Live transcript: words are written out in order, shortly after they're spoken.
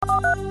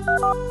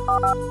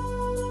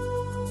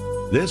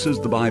This is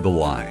the Bible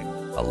Line,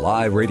 a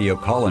live radio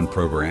call-in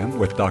program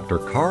with Dr.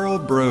 Carl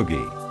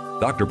Broggi.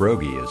 Dr.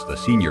 Broggi is the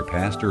senior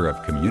pastor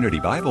of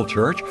Community Bible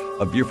Church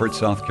of Beaufort,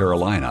 South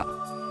Carolina.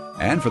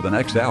 And for the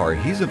next hour,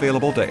 he's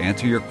available to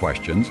answer your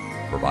questions,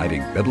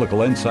 providing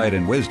biblical insight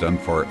and wisdom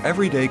for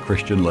everyday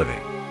Christian living.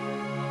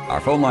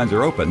 Our phone lines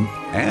are open,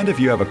 and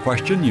if you have a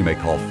question, you may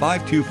call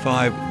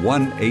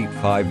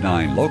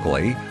 525-1859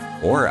 locally,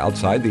 or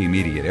outside the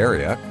immediate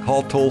area,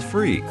 call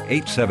toll-free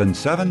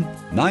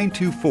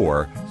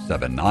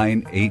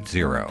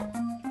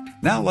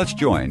 877-924-7980. Now let's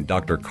join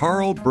Dr.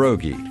 Carl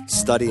Broggi.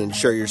 Study and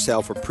show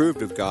yourself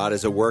approved of God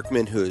as a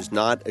workman who is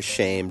not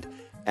ashamed,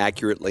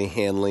 accurately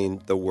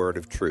handling the word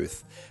of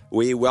truth.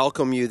 We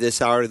welcome you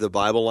this hour to the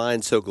Bible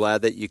Line. So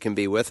glad that you can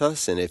be with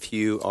us. And if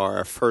you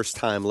are a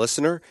first-time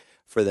listener,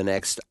 for the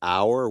next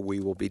hour, we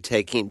will be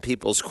taking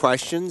people's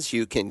questions.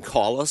 You can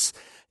call us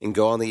and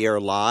go on the air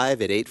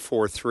live at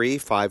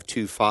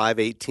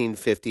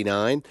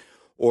 843-525-1859.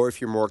 Or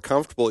if you're more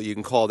comfortable, you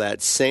can call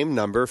that same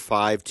number,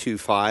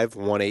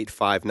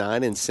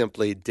 525-1859, and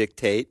simply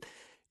dictate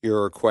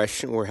your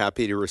question. We're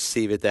happy to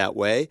receive it that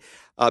way.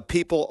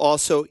 People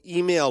also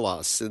email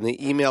us, and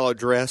the email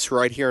address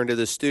right here into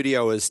the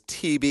studio is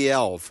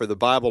TBL for the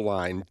Bible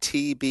Line,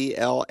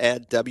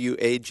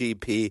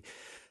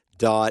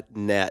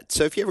 tbl@wagp.net.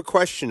 So if you have a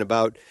question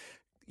about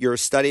your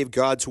study of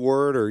God's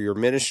Word or your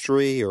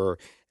ministry or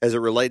as it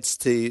relates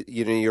to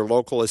your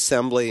local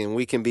assembly and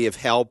we can be of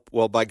help,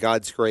 well, by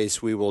God's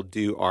grace, we will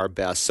do our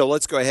best. So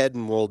let's go ahead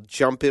and we'll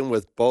jump in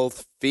with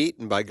both feet,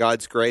 and by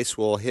God's grace,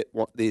 we'll hit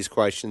these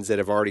questions that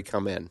have already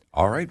come in.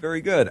 All right,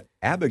 very good.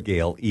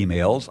 Abigail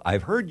emails,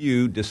 I've heard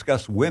you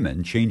discuss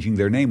women changing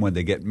their name when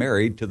they get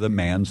married to the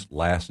man's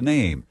last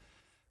name.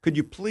 Could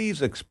you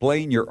please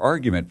explain your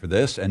argument for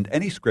this and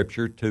any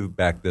scripture to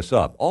back this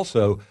up?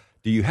 Also,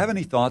 do you have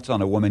any thoughts on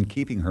a woman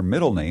keeping her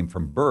middle name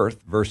from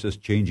birth versus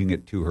changing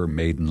it to her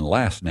maiden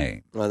last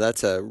name? Well,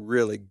 that's a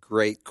really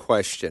great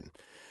question.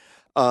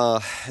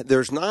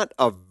 There's not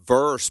a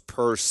verse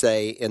per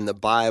se in the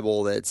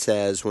Bible that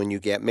says when you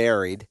get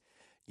married,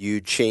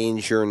 you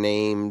change your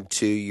name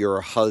to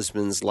your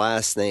husband's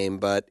last name,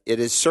 but it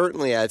is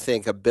certainly, I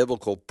think, a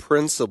biblical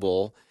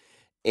principle,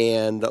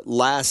 and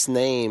last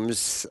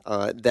names,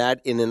 that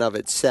in and of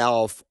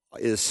itself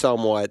is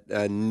somewhat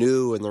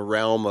new in the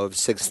realm of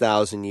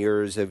 6,000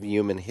 years of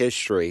human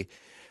history,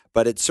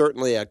 but it's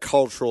certainly a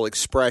cultural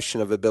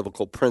expression of a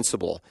biblical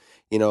principle.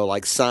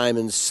 Like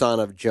Simon, son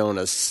of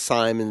Jonas,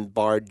 Simon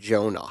Bar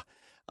Jonah.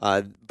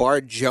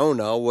 Bar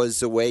Jonah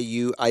was the way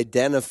you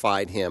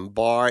identified him.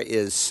 Bar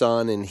is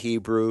son in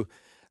Hebrew.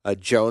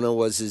 Jonah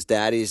was his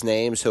daddy's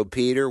name, so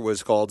Peter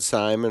was called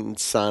Simon,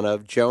 son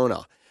of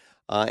Jonah.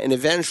 And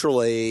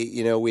eventually,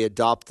 we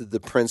adopted the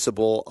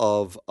principle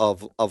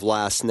of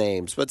last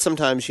names. But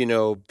sometimes,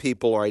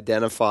 people are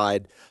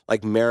identified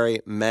like Mary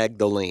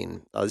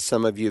Magdalene.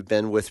 Some of you have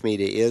been with me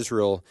to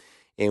Israel,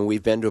 and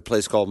we've been to a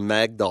place called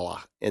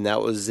Magdala. And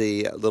that was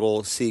the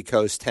little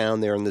seacoast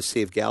town there in the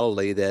Sea of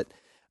Galilee that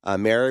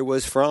Mary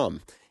was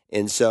from.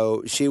 And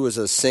so she was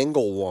a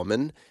single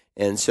woman,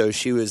 and so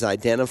she was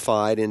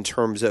identified in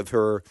terms of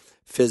her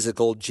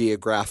physical,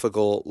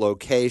 geographical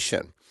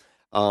location.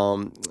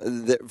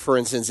 For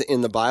instance,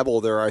 in the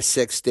Bible, there are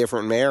 6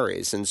 different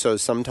Marys, and so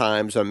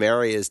sometimes a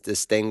Mary is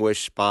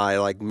distinguished by,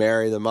 like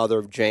Mary, the mother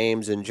of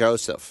James and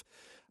Joseph,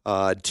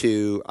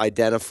 to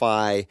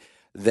identify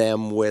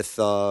them with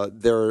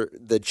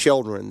the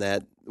children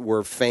that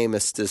were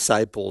famous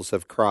disciples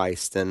of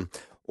Christ,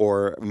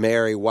 or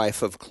Mary,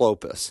 wife of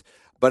Clopas.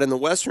 But in the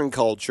Western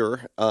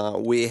culture,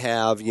 we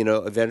have,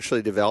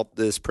 eventually developed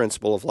this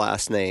principle of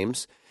last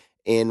names,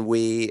 and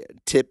we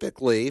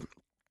typically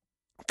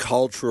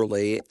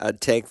culturally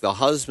take the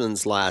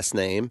husband's last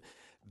name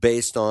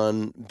based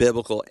on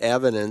biblical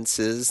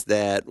evidences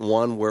that,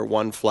 1, we're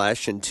one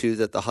flesh, and 2,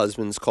 that the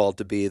husband's called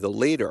to be the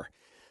leader.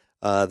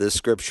 The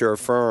scripture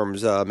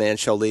affirms, a man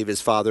shall leave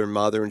his father and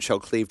mother and shall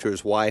cleave to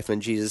his wife,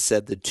 and Jesus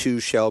said the 2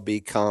 shall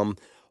become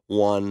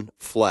one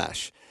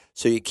flesh.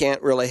 So you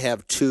can't really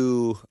have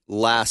 2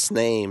 last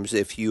names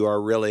if you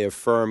are really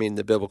affirming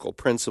the biblical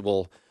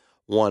principle,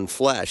 one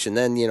flesh. And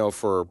then,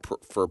 for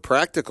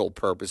practical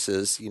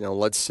purposes,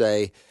 let's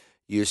say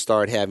you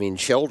start having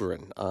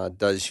children.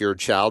 Does your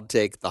child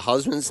take the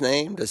husband's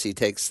name? Does he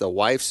take the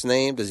wife's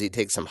name? Does he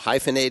take some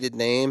hyphenated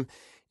name?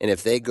 And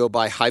if they go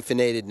by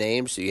hyphenated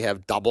names, so you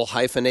have double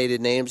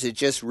hyphenated names, it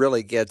just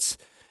really gets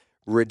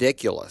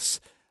ridiculous.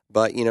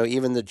 But,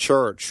 even the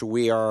church,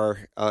 we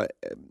are, a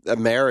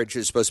marriage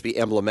is supposed to be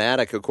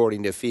emblematic,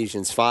 according to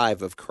Ephesians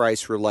 5, of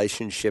Christ's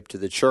relationship to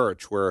the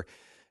church, where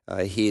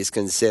he is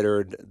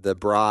considered the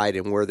bride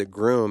and we're the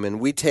groom,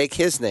 and we take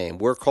his name.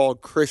 We're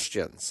called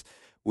Christians.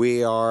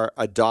 We are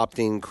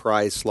adopting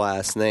Christ's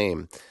last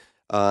name.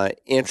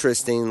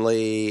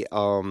 Interestingly,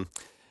 a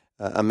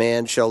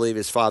man shall leave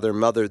his father and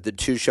mother, the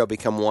 2 shall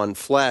become one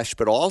flesh,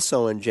 but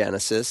also in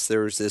Genesis,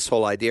 there's this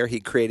whole idea, he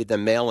created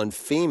them male and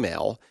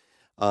female,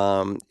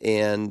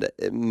 and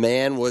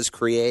man was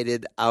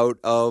created out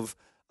of,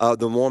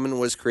 the woman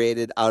was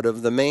created out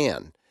of the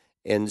man.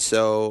 And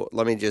so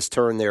let me just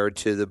turn there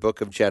to the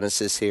book of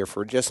Genesis here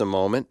for just a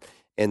moment.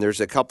 And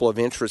there's a couple of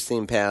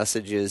interesting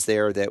passages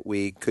there that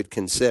we could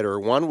consider.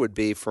 One would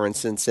be, for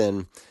instance,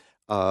 in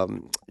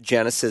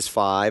Genesis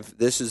 5.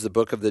 This is the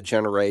book of the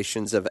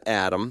generations of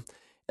Adam.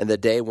 And the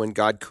day when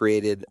God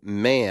created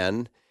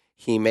man,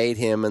 he made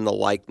him in the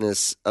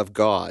likeness of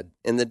God.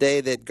 In the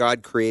day that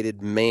God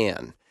created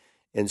man.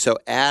 And so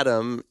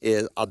Adam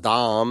is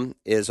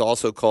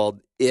also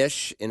called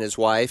Ish, and his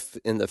wife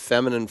in the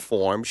feminine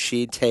form.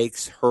 She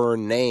takes her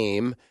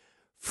name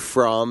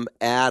from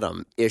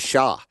Adam,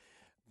 Isha.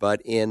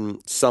 But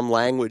in some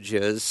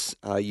languages,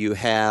 you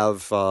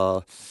have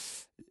a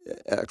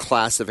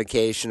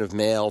classification of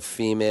male,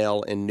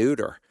 female, and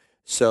neuter.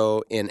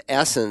 So in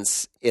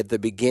essence, at the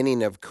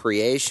beginning of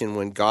creation,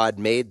 when God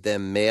made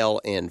them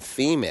male and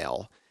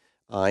female,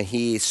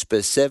 he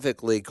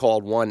specifically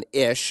called one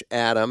Ish,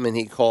 Adam, and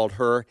he called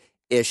her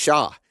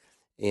Isha.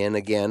 And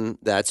again,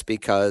 that's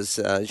because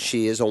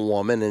she is a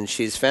woman and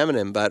she's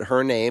feminine, but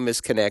her name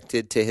is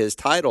connected to his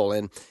title.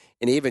 And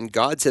even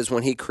God says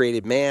when he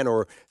created man,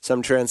 or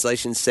some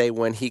translations say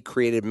when he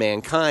created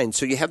mankind.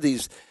 So you have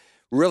these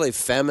really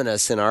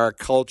feminists in our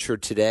culture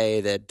today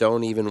that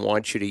don't even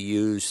want you to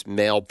use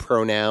male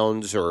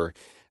pronouns,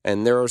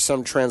 and there are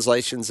some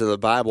translations of the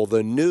Bible.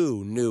 The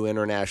New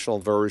International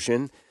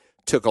Version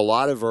took a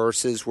lot of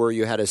verses where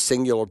you had a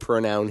singular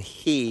pronoun,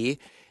 he,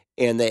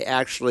 and they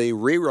actually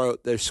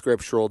rewrote the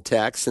scriptural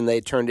text and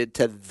they turned it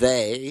to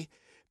they,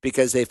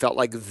 because they felt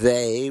like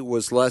they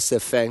was less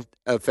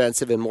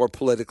offensive and more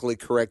politically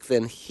correct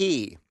than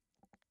he.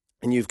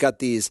 And you've got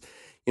these,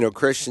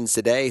 Christians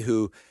today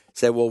who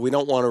say, well, we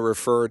don't want to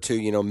refer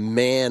to,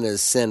 man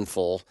as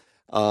sinful.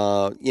 We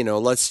don't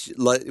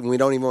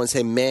even want to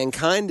say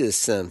mankind is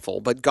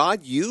sinful. But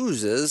God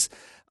uses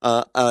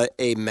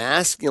a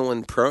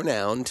masculine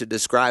pronoun to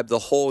describe the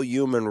whole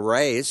human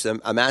race,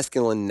 a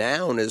masculine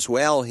noun as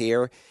well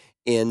here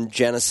in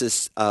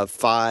Genesis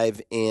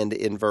 5 and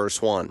in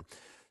verse 1.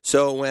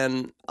 So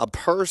when a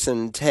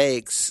person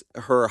takes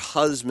her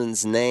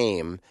husband's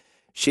name,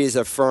 she's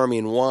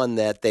affirming, one,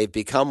 that they've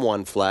become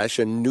one flesh,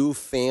 a new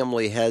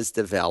family has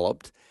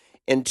developed,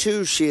 and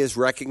two, she is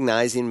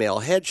recognizing male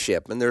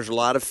headship. And there's a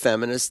lot of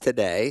feminists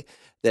today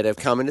that have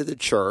come into the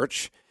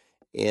church,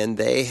 and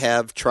they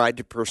have tried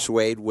to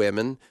persuade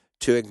women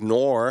to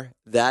ignore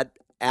that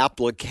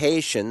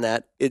application,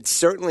 that it's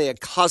certainly a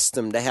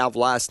custom to have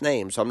last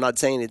names. So I'm not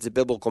saying it's a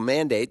biblical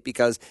mandate,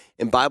 because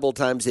in Bible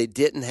times they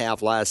didn't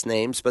have last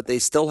names, but they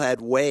still had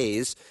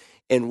ways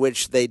in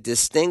which they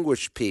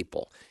distinguished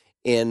people.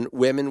 And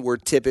women were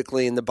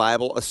typically in the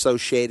Bible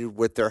associated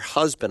with their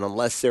husband,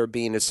 unless they're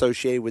being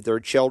associated with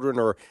their children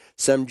or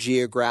some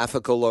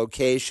geographical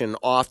location,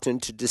 often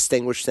to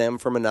distinguish them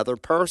from another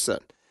person.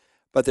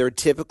 But they're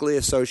typically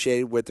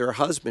associated with their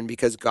husband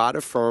because God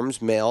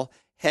affirms male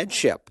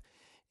headship.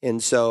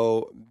 And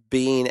so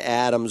being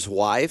Adam's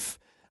wife,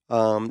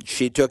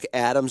 she took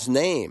Adam's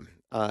name.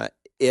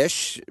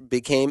 Ish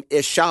became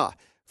Isha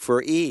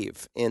for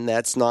Eve, and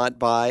that's not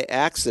by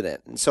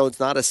accident. And so it's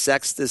not a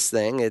sexist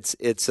thing.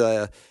 It's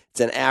an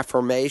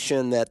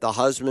affirmation that the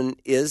husband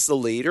is the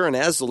leader, and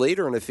as the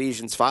leader in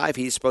Ephesians 5,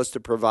 he's supposed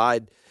to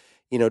provide,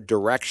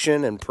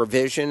 direction and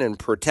provision and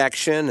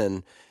protection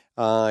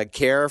and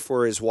care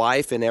for his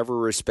wife in every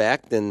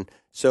respect. And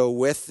so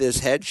with this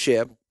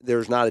headship,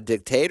 there's not a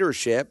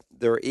dictatorship.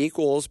 They're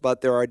equals,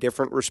 but there are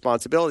different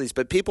responsibilities.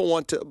 But people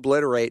want to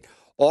obliterate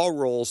all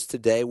roles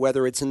today,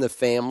 whether it's in the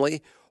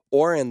family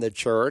or in the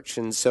church.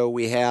 And so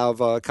we have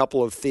a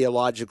couple of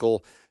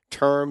theological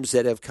terms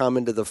that have come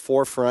into the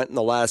forefront in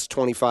the last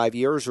 25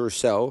 years or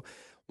so.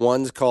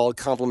 One's called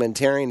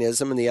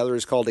complementarianism, and the other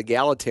is called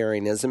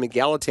egalitarianism.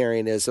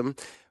 Egalitarianism,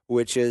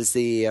 which is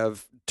the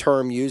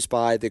term used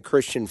by the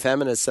Christian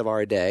feminists of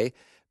our day,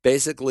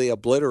 basically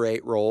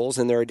obliterate roles,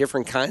 and there are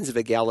different kinds of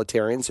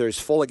egalitarians. There's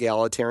full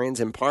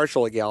egalitarians and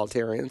partial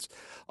egalitarians.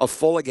 A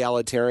full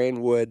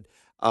egalitarian would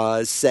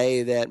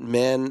say that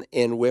men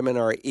and women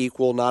are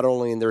equal not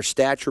only in their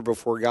stature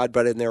before God,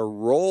 but in their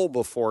role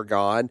before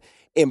God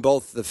in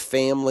both the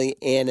family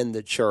and in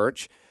the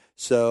church.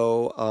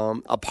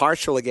 So a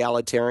partial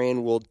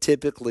egalitarian will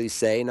typically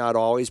say, not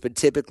always, but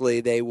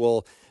typically they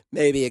will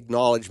maybe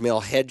acknowledge male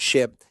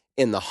headship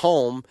in the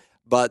home,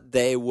 but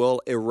they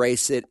will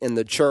erase it in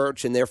the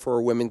church, and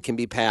therefore women can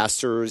be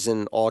pastors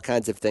and all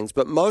kinds of things.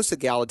 But most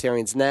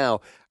egalitarians now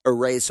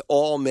erase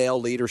all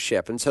male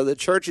leadership. And so the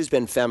church has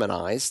been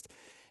feminized.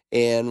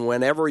 And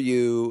whenever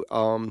you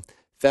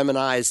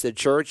feminize the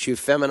church, you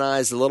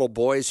feminize the little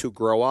boys who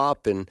grow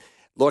up. And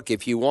look,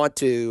 if you want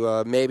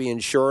to maybe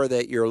ensure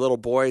that your little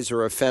boys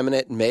are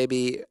effeminate and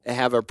maybe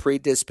have a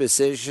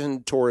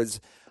predisposition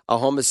towards a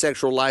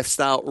homosexual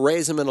lifestyle,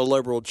 raise them in a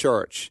liberal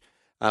church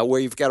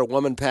where you've got a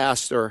woman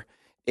pastor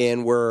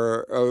and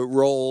where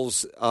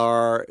roles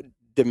are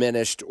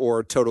diminished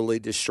or totally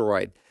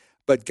destroyed.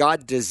 But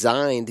God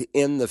designed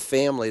in the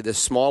family, the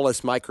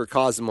smallest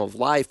microcosm of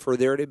life, for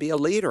there to be a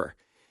leader.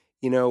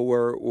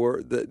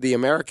 The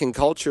American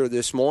culture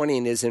this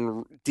morning is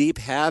in deep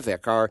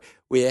havoc.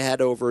 We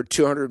had over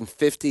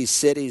 250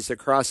 cities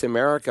across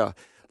America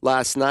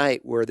last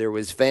night where there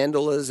was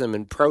vandalism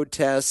and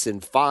protests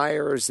and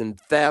fires and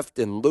theft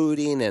and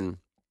looting, and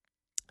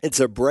it's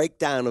a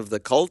breakdown of the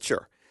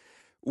culture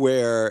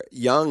where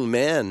young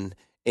men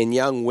and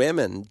young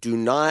women do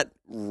not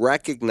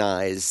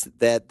recognize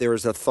that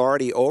there's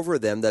authority over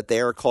them, that they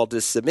are called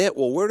to submit.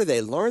 Well, where do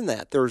they learn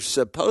that? They're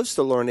supposed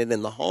to learn it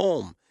in the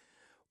home,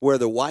 where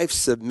the wife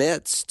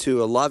submits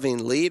to a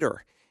loving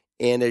leader.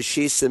 And as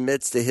she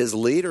submits to his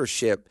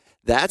leadership,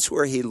 that's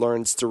where he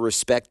learns to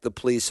respect the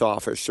police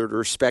officer, to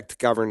respect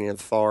governing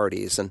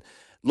authorities. And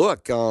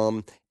look,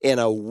 in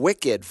a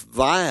wicked,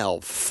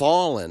 vile,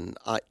 fallen,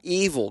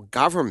 evil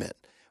government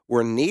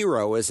where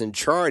Nero is in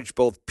charge,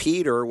 both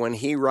Peter, when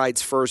he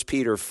writes 1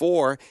 Peter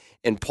 4,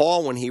 and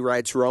Paul, when he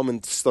writes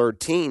Romans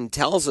 13,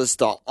 tells us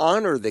to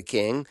honor the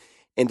king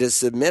and to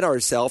submit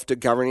ourselves to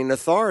governing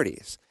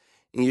authorities.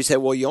 And you say,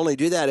 well, you only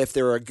do that if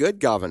they're a good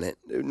government.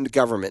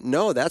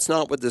 No, that's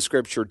not what the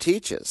Scripture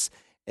teaches.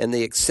 And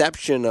the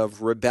exception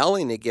of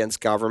rebelling against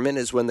government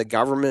is when the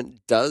government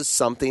does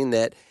something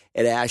that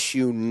it asks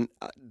you,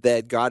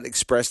 that God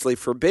expressly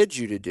forbids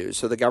you to do.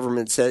 So the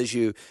government says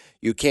you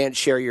can't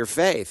share your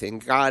faith,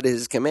 and God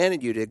has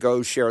commanded you to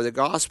go share the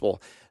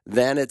gospel.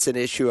 Then it's an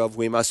issue of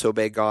we must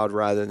obey God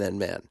rather than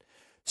men.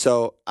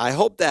 So I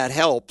hope that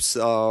helps.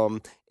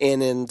 And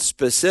in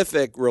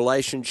specific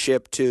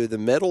relationship to the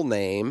middle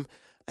name,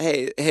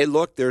 hey,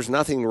 look, there's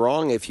nothing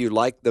wrong if you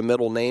like the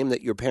middle name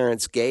that your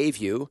parents gave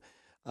you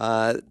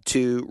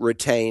to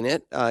retain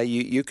it.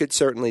 You could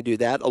certainly do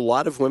that. A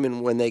lot of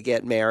women, when they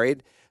get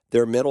married,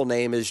 their middle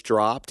name is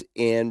dropped,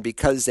 and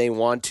because they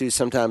want to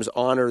sometimes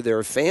honor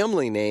their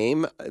family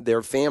name,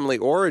 their family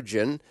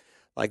origin,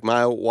 like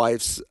my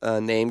wife's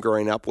name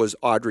growing up was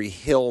Audrey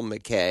Hill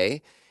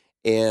McKay,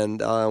 and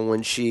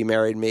when she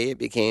married me, it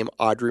became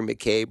Audrey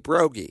McKay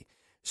Broggie.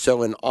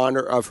 So in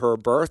honor of her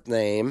birth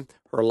name,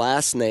 her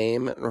last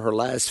name, her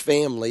last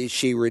family,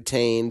 she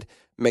retained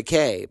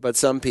McKay. But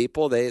some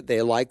people,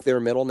 they like their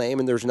middle name,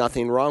 and there's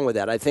nothing wrong with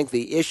that. I think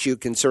the issue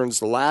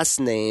concerns the last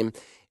name,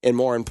 and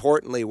more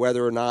importantly,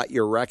 whether or not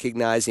you're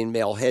recognizing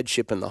male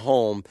headship in the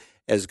home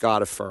as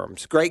God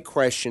affirms. Great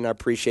question. I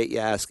appreciate you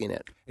asking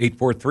it.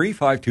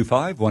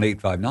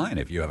 843-525-1859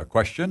 if you have a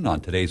question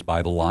on today's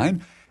Bible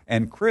Line.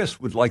 And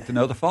Chris would like to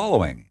know the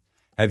following.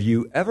 Have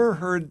you ever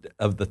heard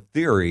of the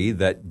theory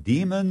that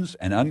demons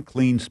and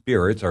unclean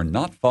spirits are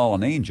not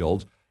fallen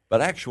angels,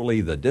 but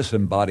actually the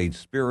disembodied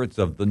spirits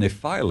of the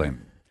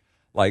Nephilim?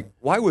 Like,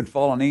 why would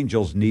fallen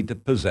angels need to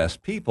possess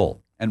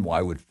people? And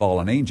why would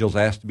fallen angels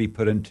ask to be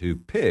put into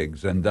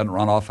pigs and then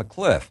run off a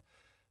cliff?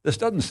 This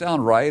doesn't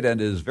sound right and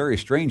is very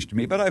strange to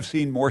me, but I've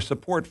seen more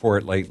support for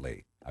it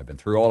lately. I've been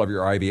through all of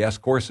your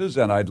IBS courses,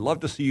 and I'd love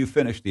to see you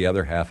finish the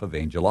other half of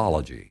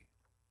angelology.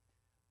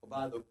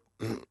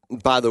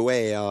 By the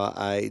way,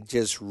 I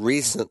just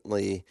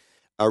recently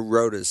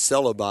wrote a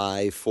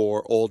syllabi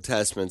for Old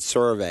Testament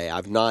survey.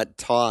 I've not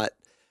taught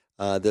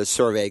the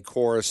survey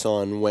course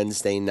on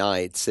Wednesday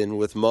nights, and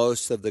with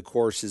most of the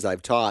courses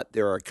I've taught,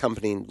 there are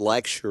accompanying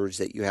lectures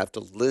that you have to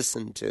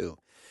listen to.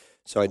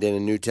 So I did a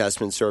New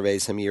Testament survey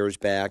some years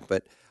back,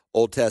 but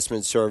Old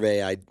Testament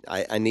survey,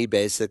 I need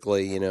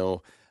basically,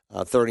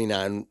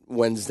 39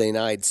 Wednesday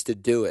nights to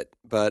do it.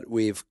 But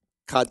we've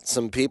got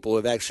some people who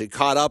have actually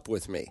caught up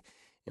with me.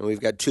 And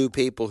we've got two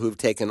people who've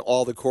taken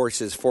all the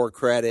courses for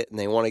credit, and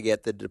they want to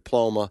get the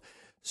diploma.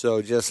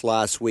 So just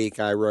last week,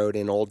 I wrote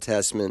an Old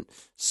Testament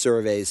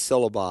survey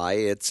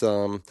syllabi. It's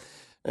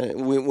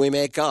we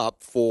make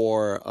up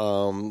for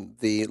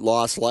the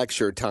lost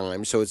lecture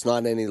time, so it's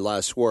not any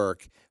less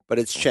work, but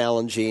it's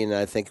challenging, and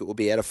I think it will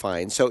be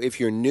edifying. So if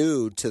you're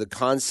new to the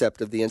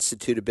concept of the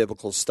Institute of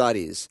Biblical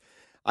Studies,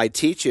 I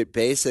teach it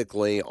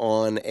basically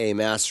on a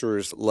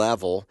master's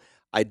level.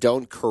 I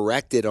don't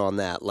correct it on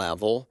that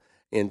level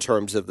in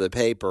terms of the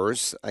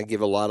papers. I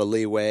give a lot of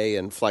leeway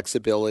and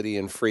flexibility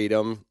and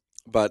freedom,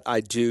 but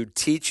I do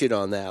teach it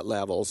on that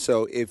level.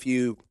 So if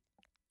you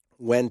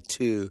went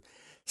to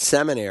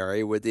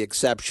seminary, with the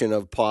exception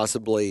of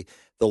possibly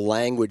the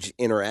language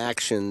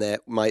interaction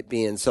that might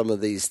be in some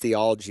of these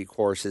theology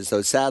courses,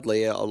 so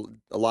sadly, a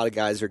lot of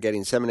guys are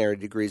getting seminary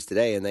degrees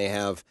today and they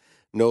have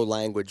no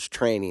language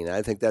training.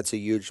 I think that's a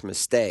huge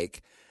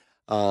mistake.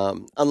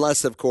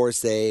 Unless, of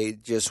course, they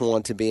just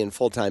want to be in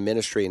full-time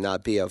ministry and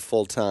not be a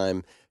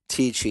full-time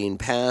teaching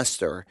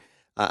pastor.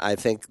 I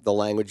think the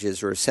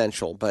languages are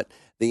essential. But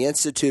the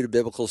Institute of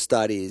Biblical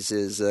Studies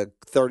is a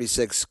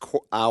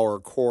 36-hour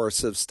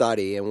course of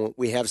study, and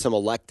we have some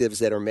electives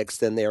that are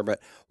mixed in there. But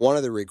one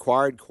of the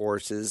required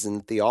courses in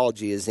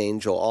theology is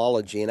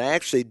angelology. And I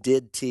actually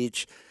did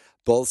teach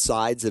both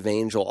sides of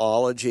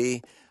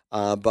angelology.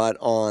 But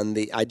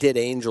I did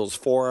Angels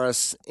for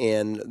Us,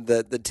 and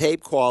the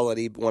tape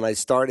quality when I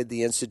started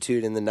the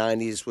Institute in the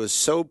 90s was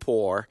so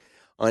poor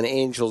on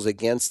Angels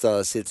Against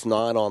Us. It's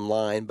not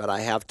online, but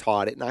I have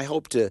taught it, and I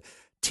hope to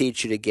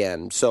teach it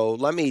again. So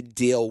let me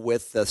deal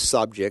with the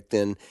subject.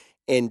 And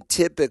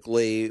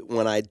typically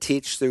when I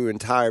teach through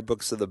entire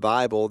books of the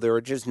Bible, there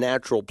are just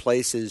natural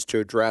places to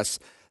address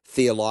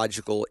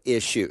theological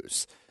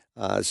issues.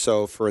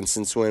 So, for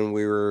instance, when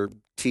we were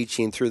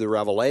teaching through the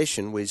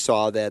Revelation, we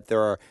saw that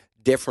there are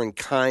different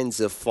kinds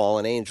of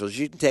fallen angels.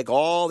 You can take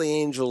all the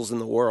angels in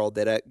the world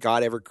that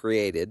God ever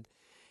created,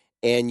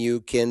 and you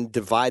can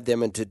divide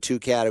them into two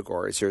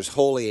categories. There's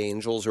holy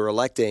angels or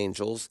elect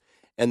angels,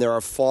 and there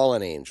are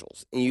fallen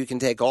angels. And you can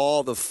take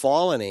all the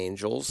fallen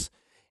angels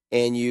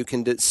and you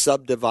can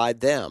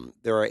subdivide them.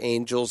 There are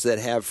angels that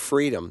have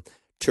freedom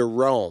to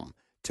roam,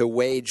 to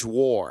wage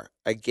war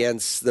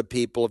against the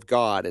people of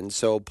God. And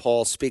so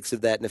Paul speaks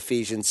of that in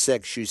Ephesians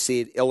 6. You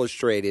see it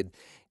illustrated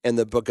in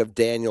the book of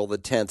Daniel, the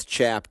 10th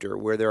chapter,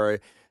 where there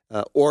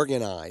are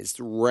organized,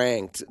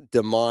 ranked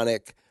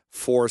demonic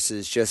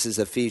forces, just as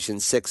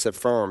Ephesians 6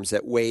 affirms,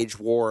 that wage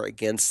war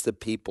against the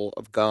people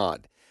of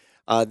God.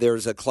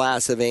 There's a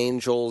class of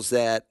angels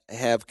that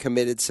have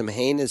committed some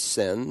heinous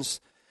sins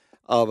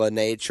of a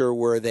nature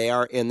where they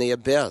are in the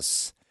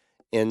abyss.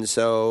 And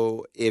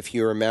so if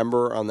you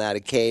remember on that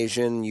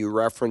occasion, you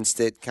referenced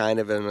it kind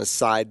of in a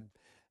side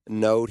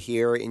note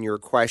here in your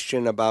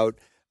question about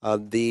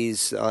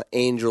these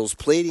angels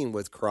pleading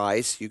with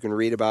Christ. You can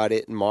read about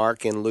it in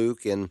Mark and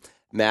Luke and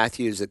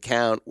Matthew's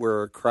account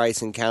where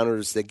Christ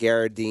encounters the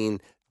Gadarene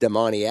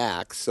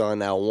demoniacs.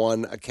 Now,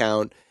 one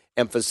account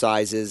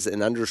emphasizes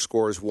and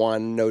underscores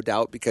one, no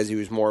doubt because he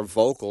was more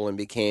vocal and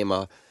became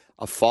a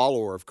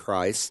follower of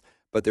Christ.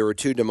 But there were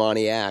two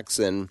demoniacs,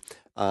 and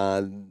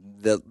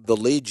the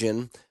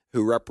legion,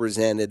 who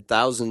represented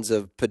thousands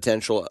of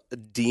potential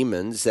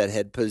demons that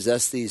had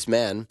possessed these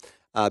men,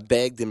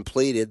 begged and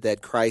pleaded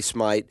that Christ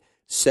might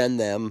send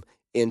them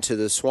into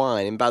the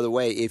swine. And by the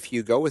way, if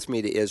you go with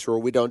me to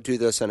Israel, we don't do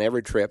this on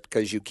every trip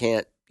because you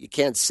can't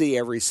see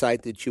every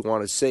site that you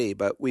want to see.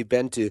 But we've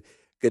been to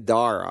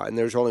Gadara, and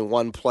there's only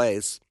one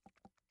place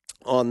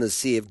on the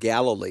Sea of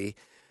Galilee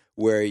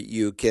where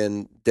you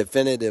can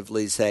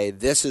definitively say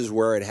this is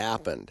where it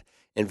happened.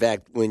 In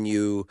fact, when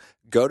you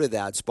go to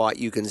that spot,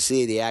 you can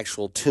see the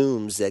actual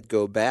tombs that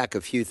go back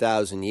a few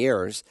thousand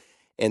years,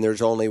 and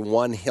there's only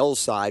one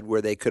hillside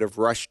where they could have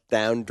rushed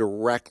down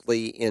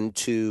directly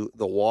into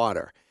the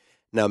water.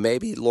 Now,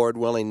 maybe, Lord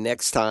willing,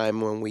 next time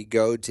when we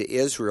go to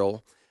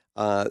Israel,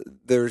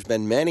 there's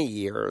been many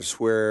years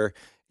where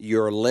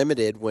you're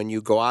limited when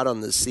you go out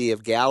on the Sea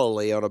of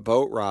Galilee on a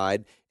boat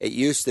ride. It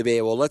used to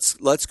be, well,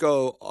 let's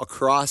go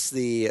across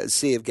the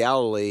Sea of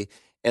Galilee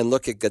and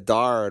look at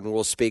Gadara, and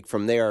we'll speak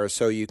from there,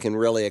 so you can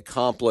really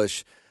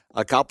accomplish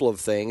a couple of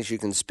things. You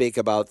can speak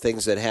about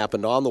things that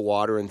happened on the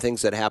water and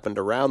things that happened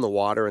around the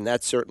water, and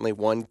that's certainly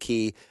one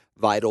key,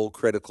 vital,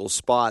 critical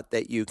spot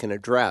that you can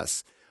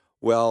address.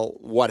 Well,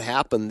 what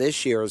happened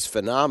this year is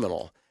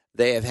phenomenal.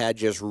 They have had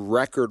just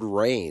record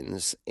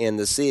rains in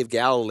the Sea of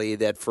Galilee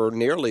that for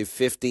nearly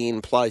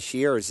 15-plus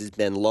years has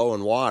been low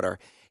in water,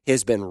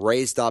 has been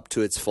raised up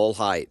to its full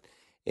height.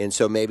 And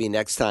so maybe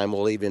next time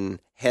we'll even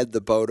head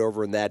the boat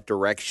over in that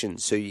direction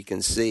so you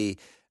can see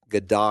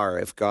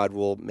Gadara, if God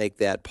will make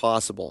that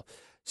possible.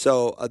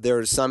 So there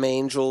are some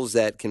angels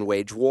that can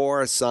wage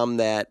war, some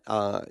that,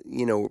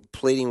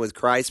 pleading with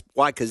Christ.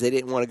 Why? Because they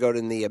didn't want to go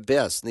to the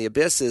abyss. And the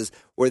abyss is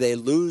where they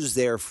lose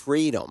their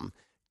freedom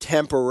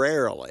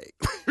temporarily,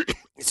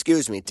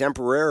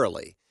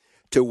 temporarily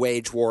to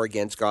wage war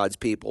against God's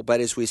people.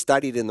 But as we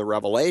studied in the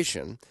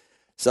Revelation,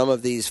 some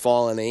of these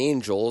fallen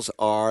angels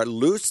are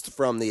loosed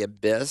from the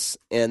abyss,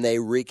 and they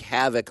wreak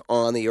havoc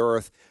on the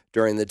earth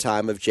during the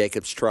time of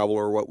Jacob's trouble,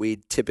 or what we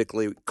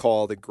typically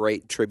call the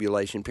Great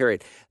Tribulation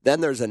period.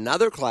 Then there's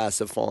another class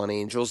of fallen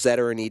angels that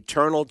are in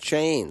eternal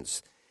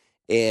chains,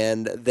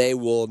 and they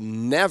will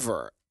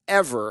never,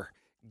 ever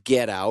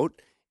get out.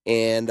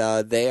 And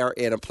they are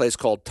in a place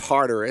called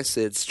Tartarus.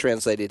 It's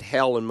translated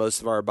hell in most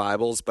of our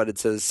Bibles, but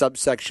it's a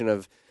subsection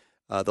of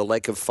the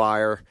lake of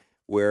fire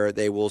where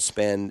they will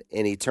spend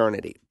an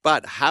eternity.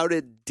 But how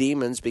did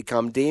demons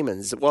become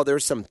demons? Well,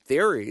 there's some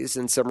theories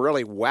and some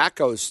really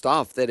wacko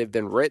stuff that have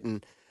been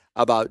written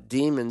about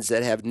demons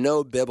that have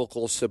no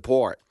biblical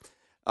support.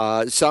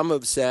 Some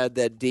have said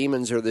that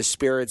demons are the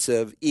spirits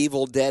of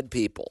evil dead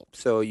people.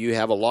 So you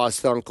have a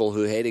lost uncle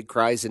who hated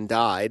Christ and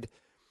died,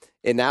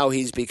 and now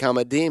he's become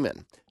a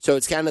demon. So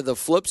it's kind of the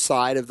flip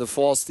side of the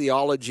false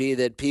theology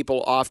that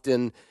people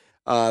often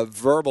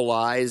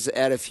verbalize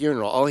at a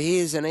funeral. Oh, he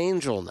is an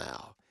angel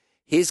now.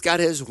 He's got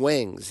his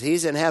wings.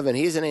 He's in heaven.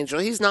 He's an angel.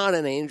 He's not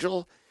an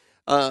angel.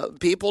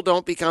 People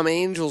don't become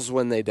angels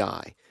when they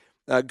die.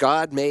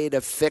 God made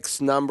a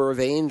fixed number of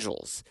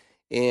angels,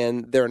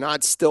 and they're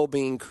not still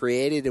being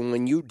created. And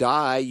when you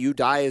die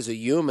as a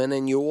human,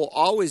 and you will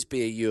always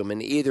be a human,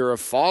 either a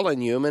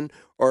fallen human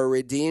or a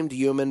redeemed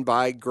human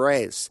by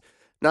grace.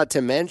 Not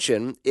to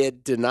mention,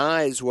 it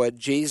denies what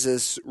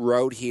Jesus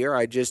wrote here.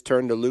 I just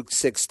turned to Luke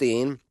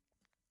 16,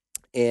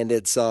 and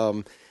it's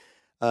the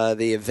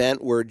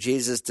event where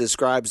Jesus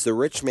describes the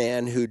rich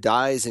man who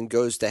dies and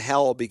goes to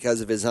hell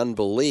because of his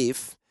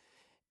unbelief,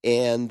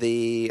 and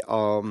the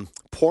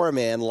poor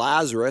man,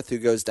 Lazarus, who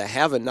goes to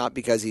heaven not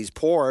because he's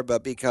poor,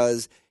 but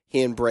because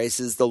he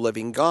embraces the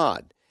living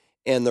God.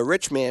 And the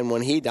rich man,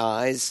 when he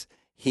dies,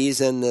 he's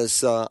in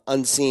this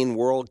unseen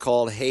world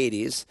called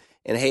Hades,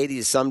 and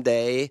Hades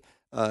someday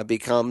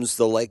becomes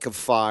the lake of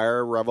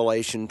fire,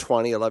 Revelation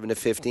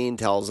 20:11-15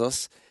 tells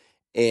us.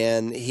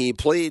 And he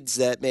pleads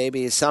that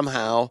maybe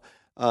somehow,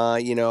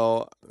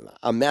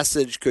 a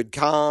message could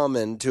come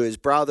and to his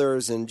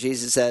brothers. And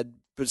Jesus said,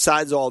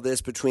 besides all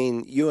this,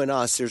 between you and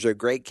us, there's a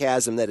great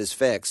chasm that is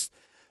fixed,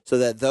 so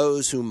that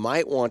those who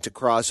might want to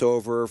cross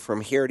over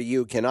from here to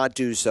you cannot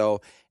do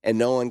so, and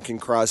no one can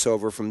cross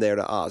over from there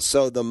to us.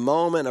 So the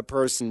moment a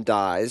person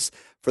dies,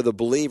 for the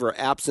believer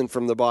absent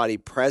from the body,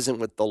 present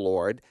with the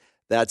Lord,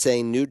 that's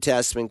a New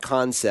Testament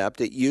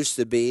concept. It used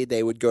to be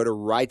they would go to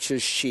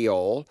righteous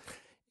Sheol.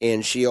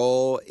 And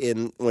Sheol,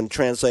 when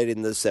translated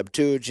in the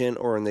Septuagint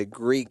or in the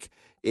Greek,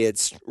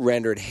 it's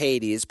rendered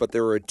Hades, but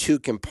there are two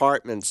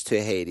compartments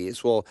to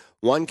Hades. Well,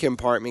 one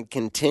compartment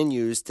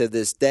continues to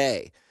this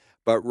day,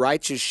 but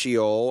righteous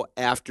Sheol,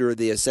 after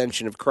the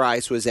ascension of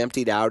Christ, was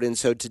emptied out. And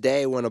so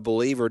today, when a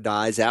believer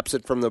dies,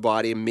 absent from the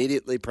body,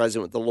 immediately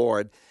present with the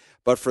Lord.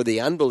 But for the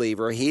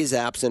unbeliever, he's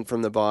absent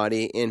from the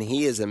body, and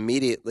he is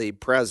immediately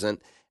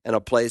present in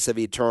a place of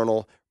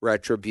eternal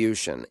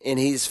retribution. And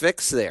he's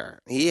fixed there.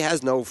 He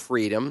has no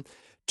freedom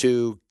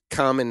to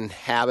come and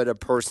inhabit a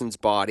person's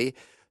body.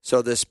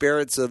 So the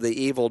spirits of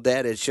the evil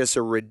dead, it's just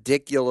a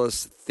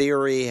ridiculous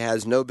theory,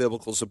 has no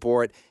biblical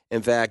support.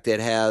 In fact,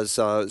 it has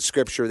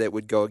scripture that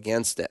would go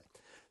against it.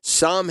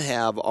 Some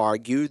have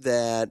argued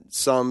that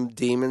some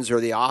demons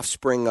are the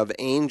offspring of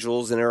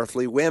angels and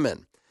earthly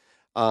women.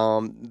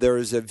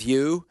 There's a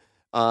view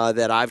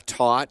that I've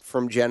taught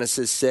from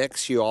Genesis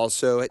 6. You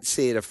also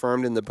see it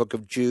affirmed in the book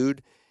of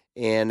Jude,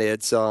 and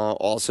it's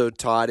also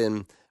taught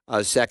in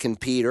 2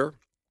 Peter,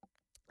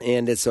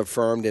 and it's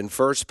affirmed in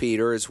 1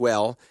 Peter as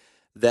well,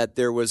 that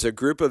there was a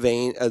group of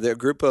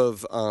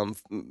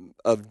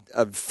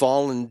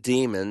fallen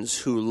demons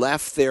who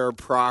left their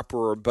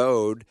proper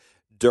abode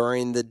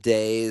during the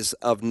days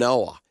of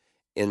Noah.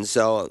 And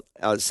so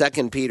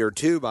 2 Peter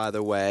 2, by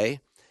the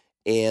way,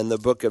 and the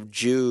book of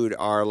Jude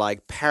are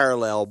like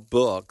parallel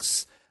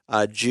books.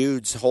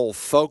 Jude's whole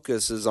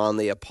focus is on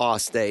the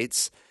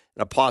apostates.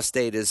 An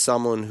apostate is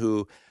someone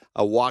who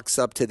walks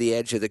up to the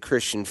edge of the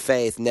Christian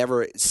faith,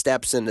 never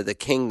steps into the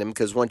kingdom,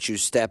 because once you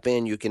step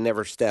in, you can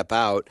never step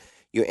out.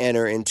 You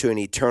enter into an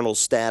eternal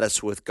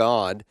status with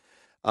God,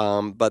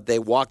 but they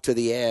walk to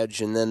the edge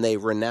and then they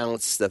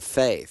renounce the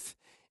faith.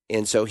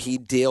 And so he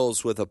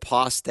deals with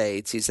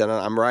apostates. He said,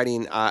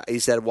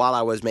 while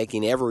I was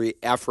making every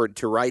effort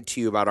to write to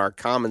you about our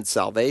common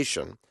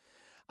salvation,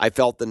 I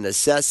felt the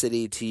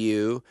necessity to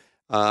you,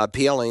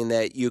 appealing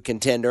that you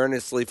contend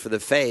earnestly for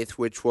the faith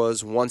which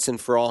was once and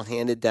for all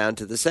handed down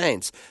to the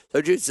saints.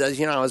 So Jude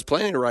says, I was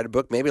planning to write a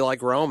book maybe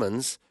like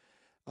Romans,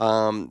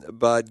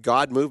 but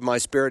God moved my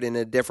spirit in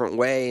a different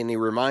way, and he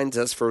reminds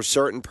us, for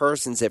certain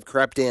persons have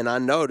crept in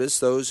unnoticed,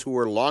 those who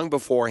were long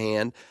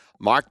beforehand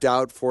marked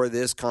out for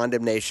this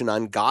condemnation,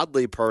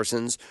 ungodly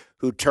persons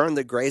who turn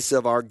the grace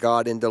of our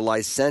God into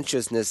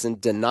licentiousness and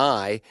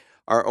deny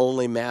our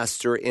only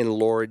Master and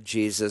Lord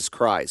Jesus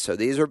Christ. So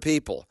these are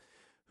people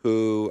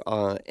who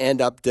end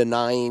up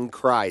denying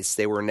Christ.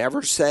 They were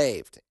never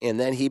saved. And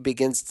then he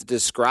begins to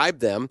describe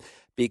them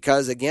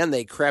because, again,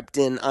 they crept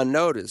in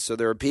unnoticed. So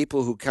there are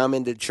people who come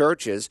into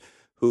churches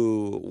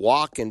who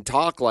walk and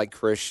talk like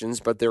Christians,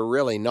 but they're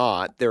really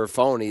not. They're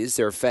phonies,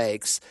 they're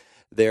fakes,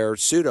 they're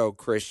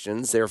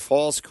pseudo-Christians, they're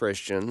false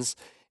Christians,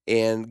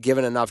 and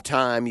given enough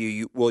time,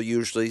 you will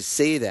usually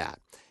see that.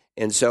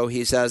 And so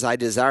he says, I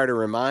desire to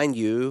remind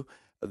you,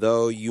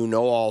 though you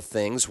know all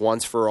things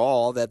once for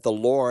all, that the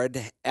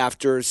Lord,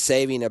 after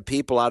saving a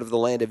people out of the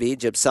land of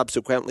Egypt,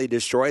 subsequently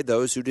destroyed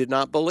those who did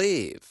not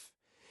believe.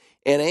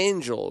 And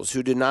angels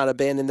who did not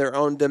abandon their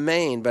own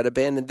domain, but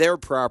abandoned their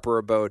proper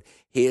abode,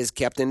 he has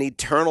kept in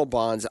eternal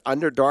bonds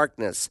under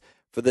darkness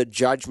for the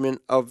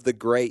judgment of the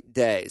great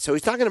day. So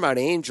he's talking about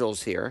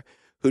angels here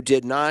who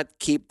did not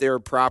keep their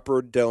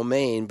proper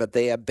domain, but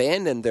they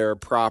abandoned their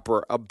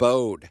proper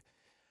abode.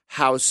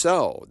 How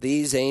so?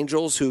 These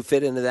angels who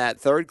fit into that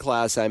third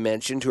class I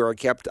mentioned, who are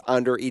kept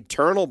under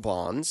eternal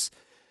bonds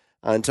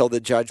until the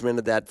judgment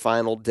of that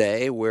final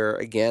day, where,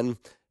 again,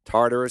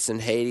 Tartarus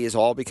and Hades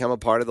all become a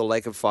part of the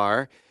lake of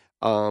fire.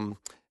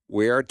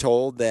 We are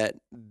told that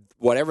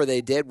whatever they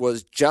did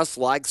was just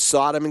like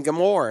Sodom and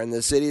Gomorrah and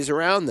the cities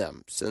around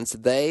them, since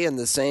they, in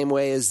the same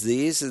way as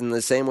these, in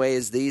the same way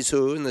as these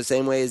who, in the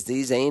same way as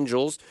these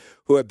angels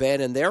who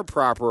abandoned their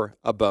proper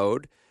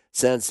abode,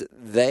 since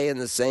they, in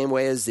the same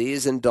way as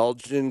these,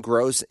 indulged in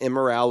gross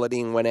immorality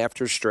and went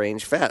after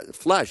strange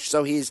flesh.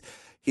 So he's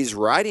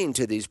writing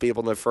to these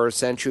people in the first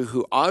century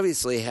who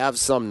obviously have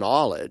some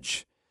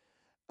knowledge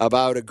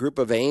about a group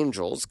of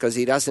angels, because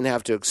he doesn't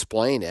have to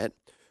explain it,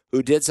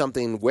 who did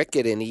something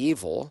wicked and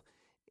evil,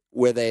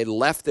 where they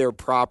left their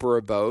proper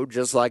abode,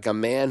 just like a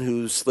man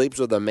who sleeps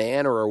with a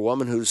man or a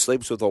woman who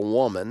sleeps with a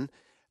woman.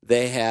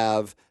 They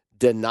have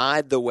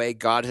denied the way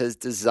God has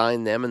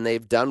designed them, and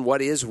they've done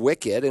what is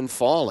wicked and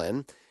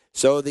fallen.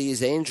 So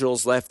these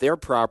angels left their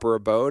proper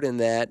abode, and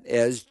that,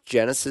 as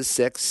Genesis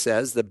 6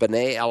 says, the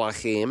B'nai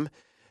Elohim,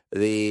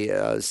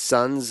 the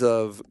sons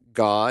of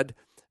God,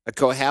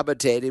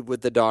 cohabitated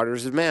with the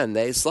daughters of men.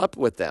 They slept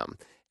with them.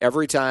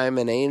 every time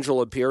an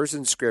angel appears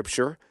in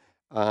Scripture,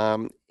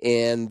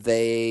 and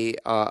they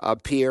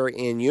appear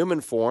in human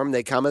form,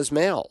 they come as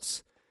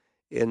males.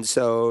 And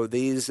so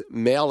these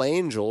male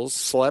angels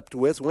slept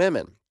with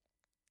women.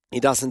 He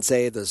doesn't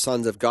say the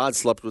sons of God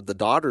slept with the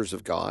daughters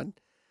of God,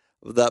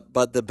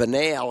 but the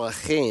B'nai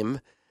Elohim,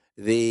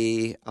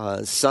 the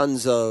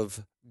sons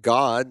of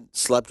God,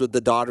 slept with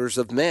the daughters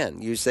of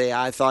men. You say,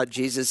 I thought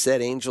Jesus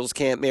said angels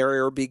can't marry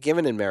or be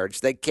given in marriage.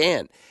 They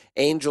can't.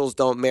 Angels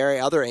don't marry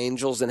other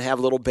angels and have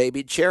little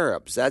baby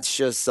cherubs. That's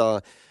just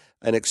an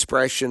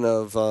expression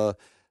of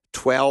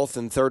 12th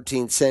and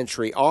 13th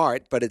century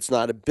art, but it's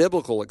not a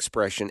biblical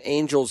expression.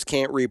 Angels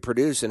can't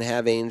reproduce and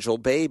have angel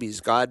babies.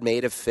 God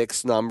made a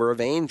fixed number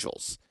of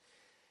angels,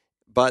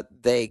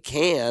 but they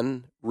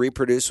can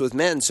reproduce with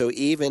men. So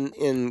even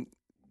in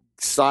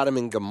Sodom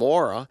and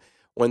Gomorrah,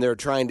 when they're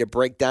trying to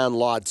break down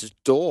Lot's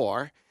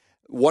door,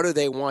 what do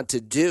they want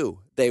to do?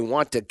 They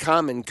want to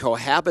come and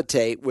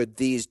cohabitate with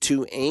these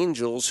two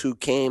angels who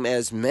came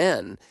as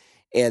men,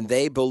 and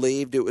they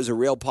believed it was a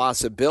real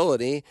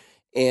possibility,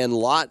 and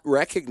Lot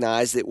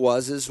recognized it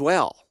was as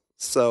well.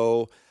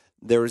 So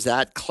there's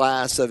that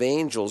class of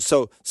angels.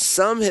 So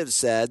some have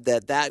said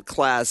that that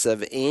class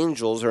of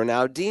angels are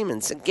now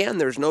demons. Again,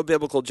 there's no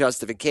biblical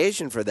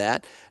justification for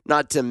that,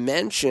 not to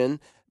mention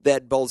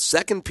that both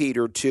 2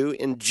 Peter 2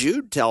 and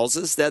Jude tells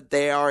us that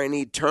they are in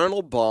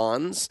eternal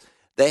bonds.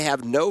 They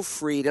have no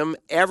freedom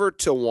ever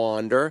to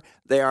wander.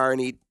 They are in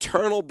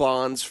eternal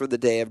bonds for the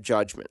day of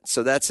judgment.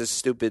 So that's a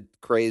stupid,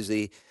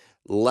 crazy,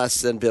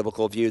 less than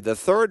biblical view. The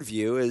third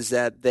view is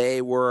that they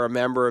were a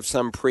member of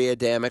some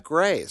pre-Adamic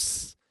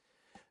race,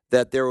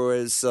 that there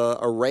was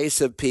a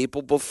race of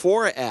people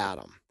before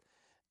Adam.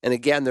 And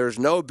again, there's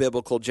no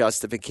biblical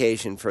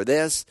justification for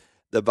this.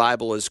 The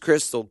Bible is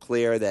crystal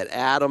clear that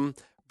Adam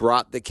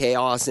brought the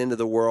chaos into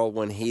the world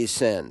when he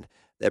sinned,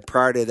 that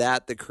prior to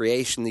that, the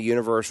creation of the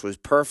universe was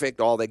perfect,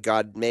 all that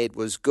God made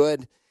was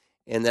good,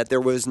 and that there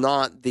was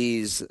not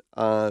these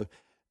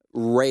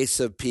race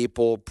of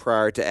people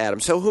prior to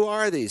Adam. So who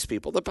are these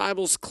people? The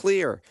Bible's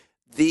clear.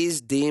 These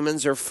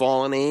demons are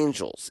fallen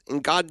angels.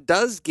 And God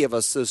does give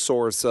us the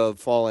source of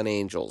fallen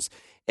angels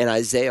in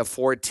Isaiah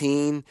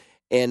 14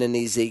 and in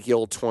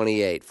Ezekiel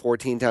 28.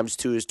 14 times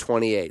 2 is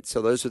 28.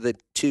 So those are the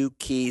two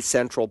key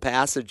central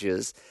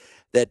passages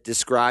that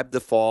describe the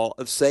fall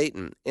of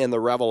Satan. And the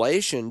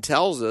Revelation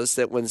tells us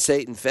that when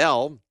Satan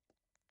fell,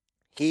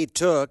 he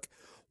took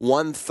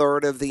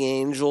 1/3 of the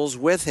angels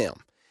with him.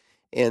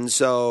 And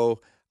so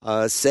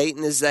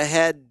Satan is the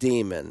head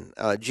demon.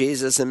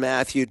 Jesus in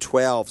Matthew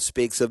 12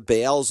 speaks of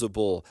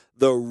Beelzebul,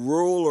 the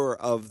ruler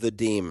of the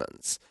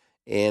demons.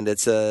 And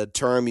it's a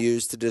term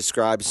used to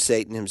describe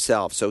Satan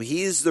himself. So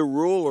he's the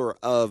ruler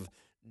of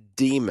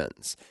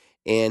demons.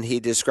 And he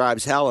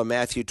describes hell in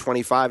Matthew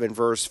 25 and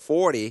verse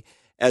 40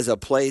 as a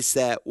place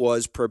that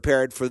was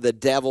prepared for the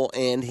devil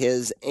and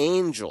his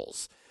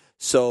angels.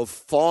 So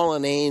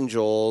fallen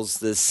angels,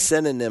 the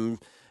synonym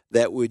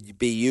that would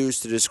be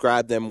used to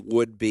describe them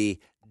would be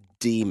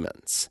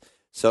demons.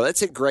 So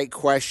that's a great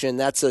question.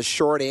 That's a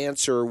short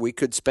answer. We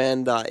could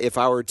spend, if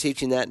I were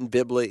teaching that in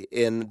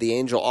the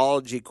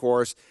angelology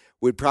course,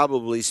 we'd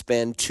probably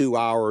spend 2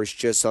 hours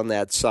just on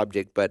that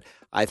subject. But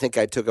I think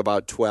I took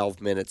about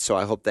 12 minutes, so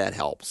I hope that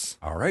helps.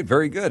 All right,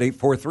 very good.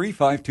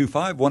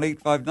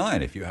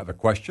 843-525-1859 if you have a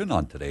question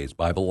on today's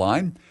Bible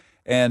Line.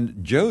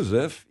 And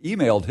Joseph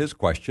emailed his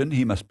question.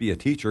 He must be a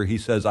teacher. He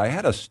says, I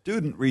had a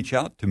student reach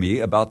out to me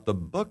about the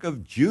book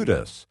of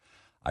Judas.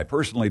 I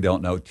personally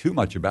don't know too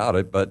much about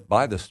it, but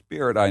by the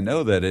Spirit, I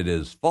know that it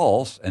is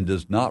false and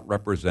does not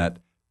represent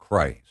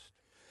Christ.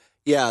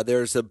 Yeah,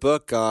 there's a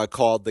book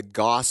called The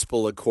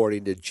Gospel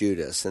According to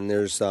Judas, and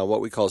there's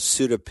what we call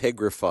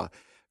pseudepigrapha.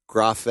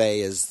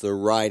 Graphe is the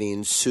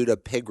writing.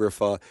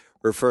 Pseudepigrapha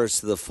refers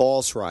to the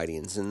false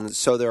writings. And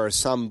so there are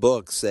some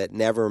books that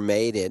never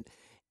made it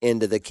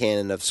into the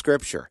canon of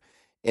Scripture.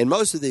 And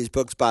most of these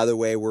books, by the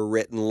way, were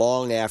written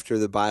long after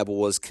the Bible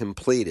was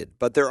completed.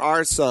 But there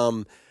are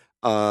some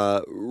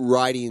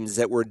writings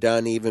that were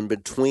done even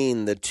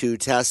between the two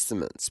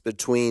testaments.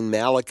 Between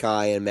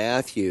Malachi and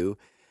Matthew,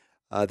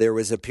 there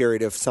was a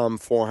period of some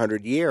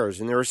 400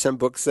 years. And there are some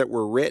books that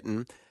were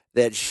written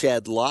that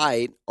shed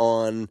light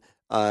on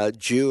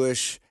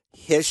Jewish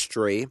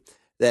history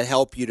that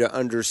help you to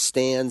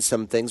understand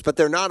some things. But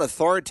they're not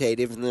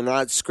authoritative and they're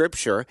not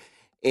Scripture.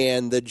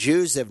 And the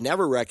Jews have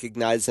never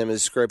recognized them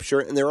as Scripture,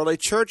 and the early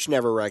church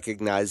never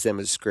recognized them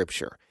as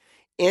Scripture.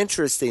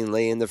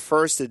 Interestingly, in the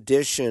first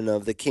edition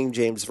of the King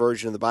James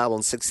Version of the Bible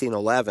in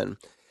 1611,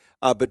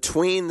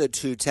 between the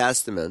two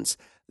testaments,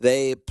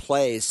 they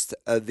placed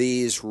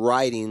these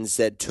writings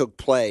that took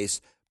place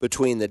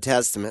between the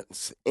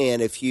testaments.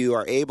 And if you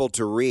are able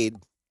to read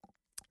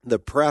the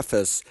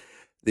preface,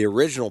 the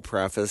original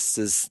preface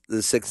is the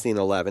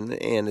 1611,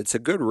 and it's a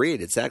good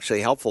read. It's actually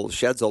helpful. It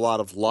sheds a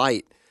lot of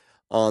light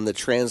on the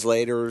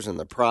translators and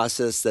the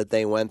process that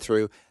they went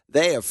through.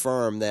 They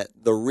affirm that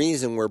the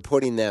reason we're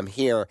putting them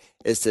here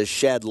is to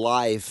shed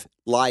light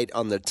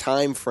on the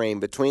time frame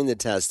between the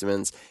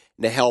testaments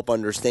and to help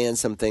understand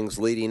some things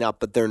leading up,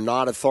 but they're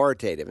not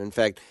authoritative. In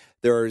fact,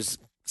 there's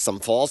some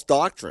false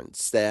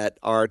doctrines that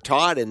are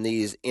taught in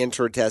these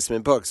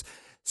intertestament books.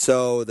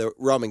 So the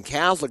Roman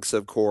Catholics,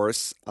 of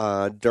course,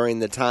 during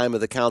the time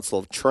of the Council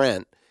of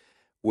Trent,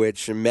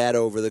 which met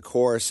over the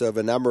course of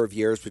a number of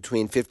years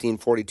between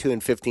 1542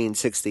 and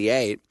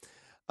 1568,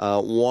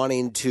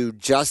 wanting to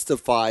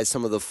justify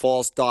some of the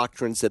false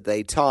doctrines that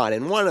they taught.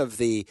 And one of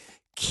the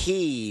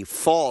key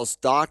false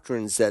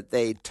doctrines that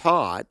they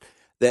taught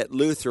that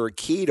Luther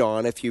keyed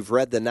on, if you've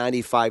read the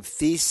 95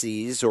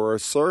 Theses or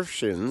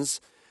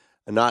assertions,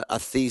 not a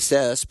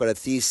thesis, but a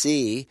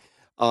thesis,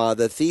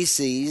 the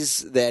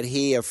theses that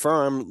he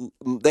affirmed,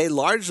 they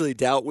largely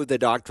dealt with the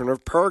doctrine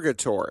of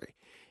purgatory.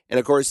 And,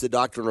 of course, the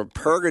doctrine of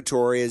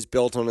purgatory is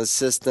built on a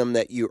system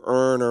that you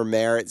earn or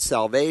merit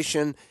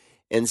salvation.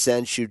 And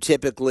since you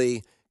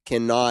typically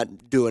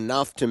cannot do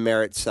enough to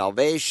merit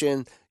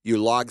salvation, you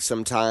log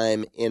some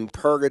time in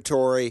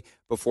purgatory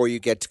before you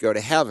get to go to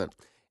heaven.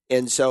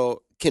 And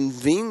so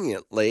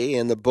conveniently,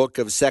 in the book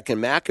of 2nd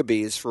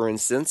Maccabees, for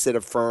instance, it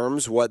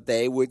affirms what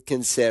they would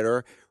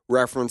consider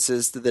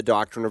references to the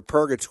doctrine of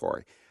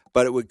purgatory.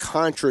 But it would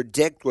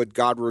contradict what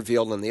God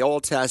revealed in the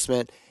Old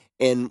Testament,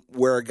 and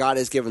where God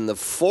has given the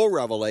full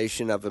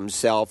revelation of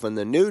himself in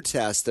the New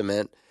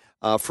Testament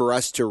for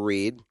us to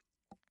read.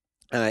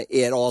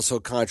 It also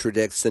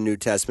contradicts the New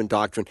Testament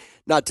doctrine,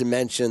 not to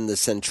mention the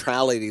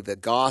centrality of the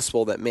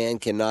gospel that man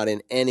cannot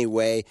in any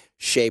way,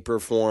 shape, or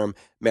form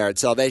merit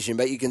salvation.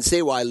 But you can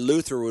see why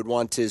Luther would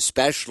want to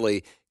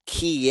especially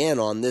key in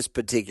on this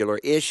particular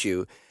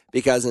issue,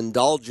 because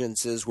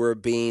indulgences were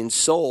being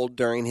sold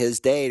during his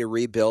day to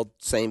rebuild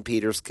St.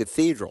 Peter's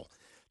Cathedral.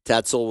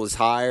 Tetzel was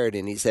hired,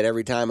 and he said,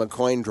 every time a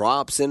coin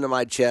drops into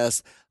my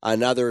chest,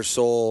 another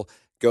soul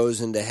goes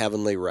into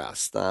heavenly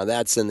rest.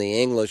 That's in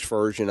the English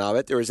version of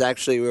it. There was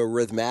actually a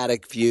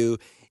rhythmatic view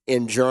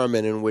in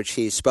German in which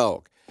he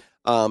spoke.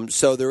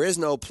 So there is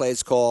no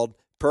place called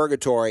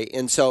purgatory.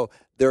 And so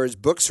there's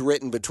books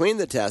written between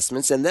the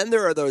Testaments, and then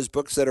there are those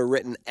books that are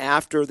written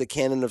after the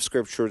canon of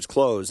Scripture is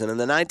closed. And in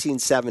the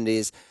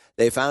 1970s,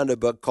 they found a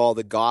book called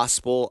The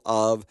Gospel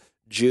of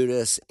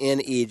Judas in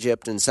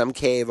Egypt in some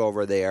cave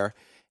over there.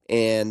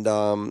 And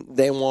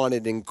they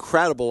wanted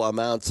incredible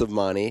amounts of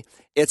money.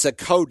 It's a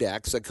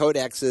codex. A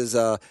codex is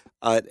an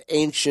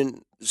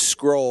ancient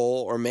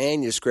scroll or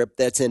manuscript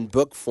that's in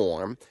book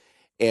form.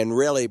 And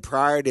really,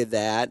 prior to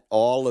that,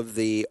 all of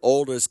the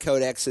oldest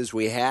codexes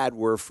we had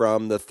were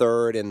from the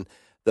 3rd and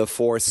the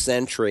 4th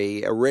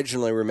century.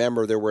 Originally,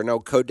 remember, there were no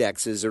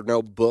codexes or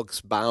no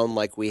books bound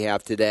like we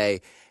have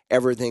today.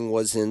 Everything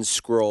was in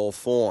scroll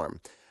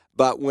form.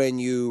 But when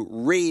you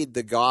read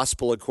the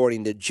Gospel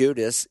according to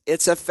Judas,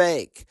 it's a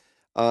fake.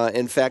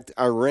 In fact,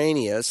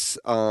 Irenaeus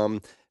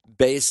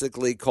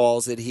basically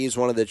calls it, he's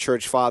one of the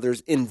church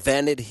fathers,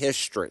 invented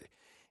history.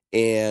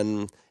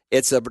 And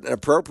it's an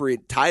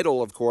appropriate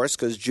title, of course,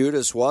 because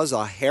Judas was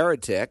a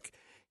heretic.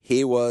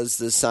 He was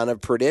the son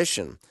of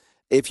perdition.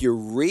 If you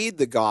read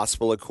the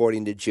Gospel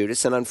according to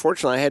Judas, and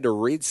unfortunately I had to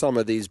read some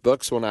of these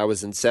books when I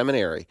was in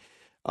seminary,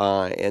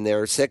 and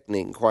they're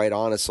sickening, quite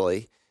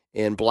honestly,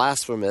 and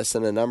blasphemous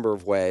in a number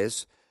of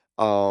ways.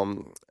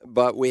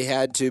 But we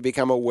had to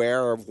become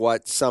aware of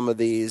what some of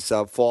these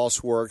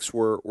false works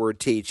were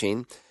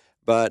teaching.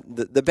 But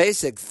the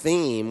basic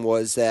theme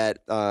was that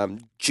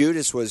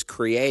Judas was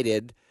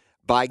created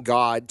by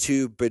God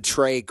to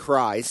betray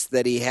Christ,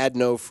 that he had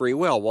no free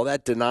will. Well,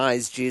 that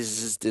denies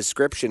Jesus'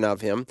 description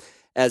of him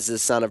as the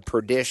son of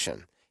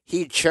perdition.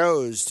 He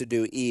chose to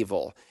do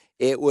evil.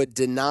 It would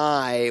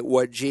deny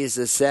what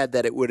Jesus said,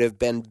 that it would have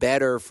been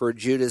better for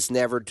Judas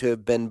never to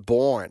have been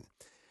born.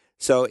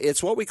 So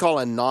it's what we call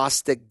a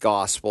Gnostic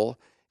gospel.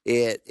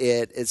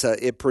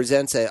 It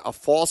presents a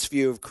false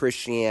view of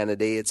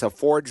Christianity. It's a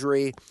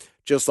forgery,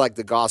 just like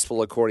the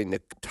gospel according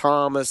to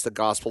Thomas, the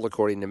gospel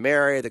according to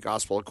Mary, the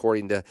gospel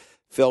according to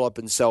Philip,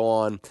 and so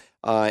on.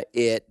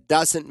 It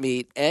doesn't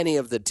meet any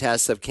of the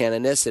tests of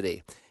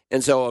canonicity.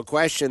 And so a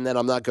question that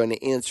I'm not going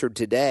to answer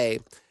today,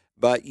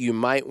 but you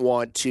might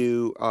want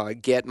to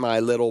get my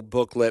little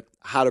booklet,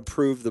 How to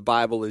Prove the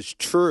Bible is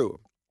True.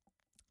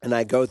 And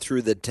I go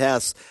through the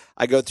tests.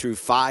 I go through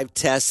 5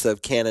 tests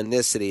of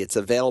canonicity. It's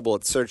available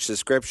at Search the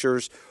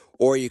Scriptures,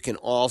 or you can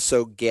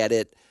also get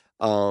it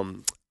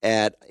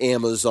at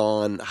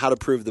Amazon, How to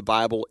Prove the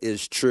Bible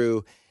is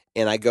True.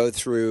 And I go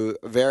through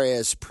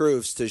various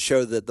proofs to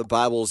show that the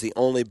Bible is the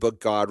only book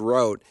God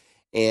wrote.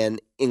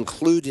 And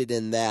included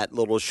in that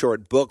little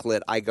short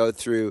booklet, I go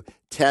through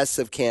tests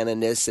of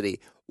canonicity.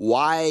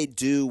 Why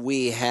do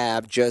we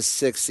have just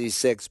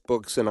 66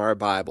 books in our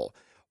Bible?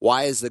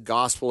 Why is the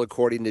gospel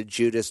according to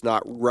Judas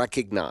not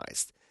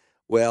recognized?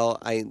 Well,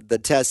 the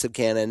test of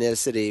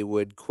canonicity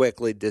would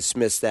quickly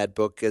dismiss that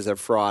book as a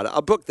fraud,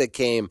 a book that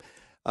came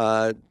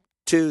 200,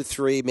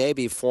 300,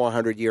 maybe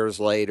 400 years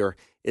later.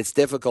 It's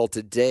difficult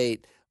to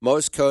date.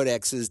 Most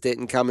codexes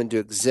didn't come into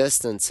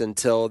existence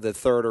until the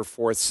 3rd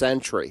or 4th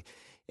century.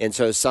 And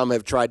so some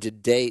have tried to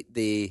date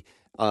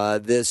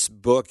this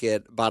book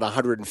at about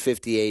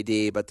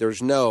 150 AD, but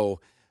there's no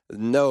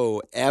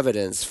no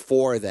evidence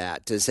for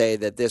that to say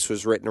that this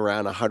was written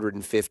around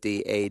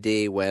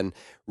 150 AD, when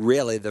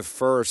really the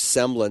first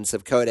semblance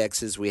of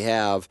codexes we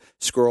have,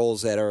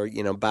 scrolls that are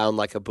bound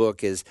like a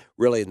book, is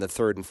really in the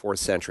 3rd and 4th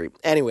century.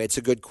 Anyway, it's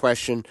a good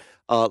question.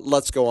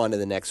 Let's go on to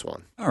the next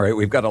one. All right,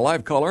 we've got a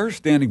live caller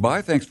standing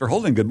by. Thanks for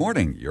holding. Good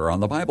morning. You're on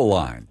the Bible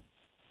Line.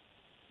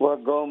 Well,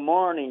 good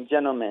morning,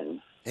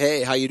 gentlemen.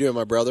 Hey, how you doing,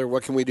 my brother?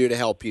 What can we do to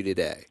help you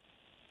today?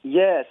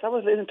 Yes, I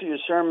was listening to your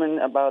sermon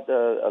about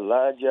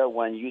Elijah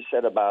when you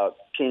said about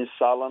King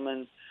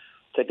Solomon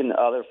taking the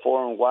other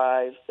foreign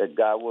wives, that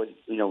God would,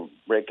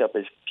 break up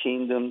his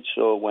kingdom.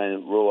 So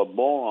when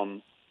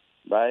Rehoboam,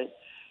 right,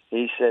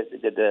 he said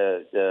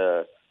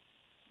that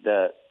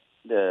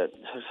the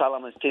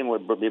Solomon's kingdom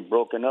would be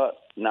broken up,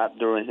 not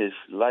during his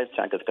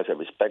lifetime, because of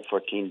respect for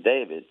King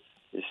David,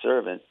 his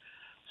servant.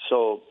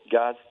 So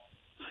God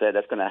said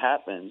that's going to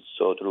happen.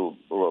 So through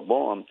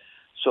Rehoboam,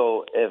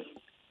 so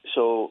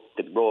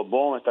the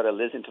Rehoboam started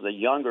listening to the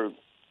younger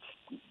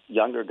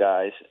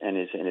guys, and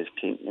his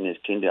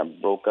kingdom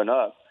broken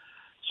up.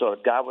 So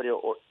God would have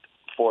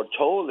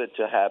foretold it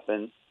to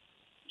happen.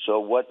 So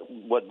what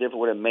difference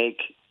would it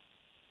make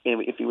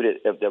if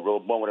the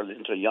Rehoboam would have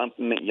listened to young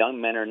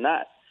men or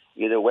not?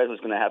 Either way, it was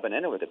going to happen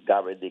anyway. If God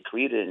already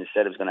decreed it and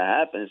said it was going to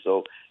happen,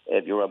 so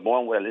if you were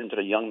born would have listened to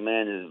the young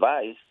man's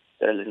advice,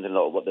 then listen to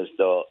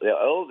the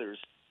elders'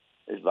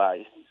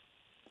 advice,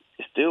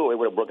 still it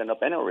would have broken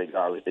up anyway,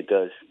 regardless,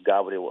 because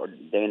God would have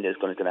ordained it's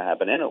going to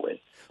happen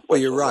anyway. Well,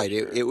 you're right.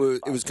 It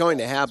was going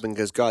to happen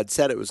because God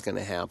said it was going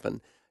to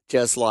happen.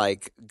 Just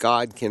like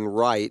God can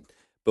write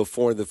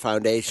before the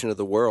foundation of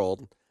the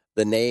world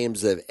the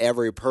names of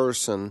every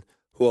person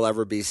who will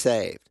ever be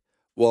saved.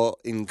 Well,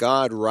 in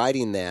God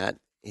writing that,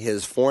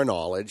 his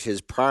foreknowledge, his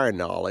prior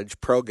knowledge,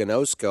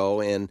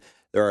 prognosko, and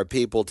there are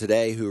people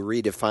today who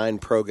redefine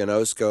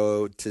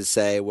prognosko to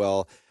say,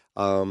 well,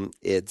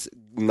 it's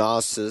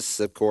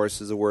gnosis, of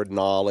course, is the word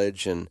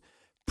knowledge, and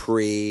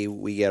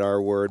we get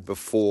our word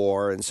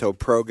before, and so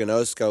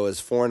prognosko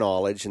is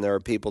foreknowledge, and there are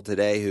people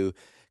today who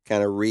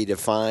kind of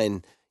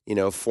redefine,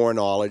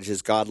 foreknowledge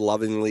as God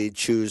lovingly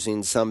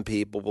choosing some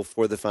people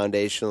before the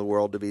foundation of the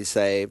world to be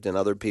saved and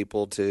other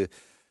people to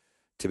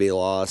be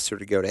lost or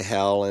to go to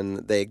hell,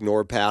 and they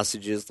ignore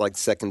passages like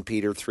 2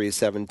 Peter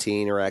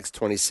 3:17 or Acts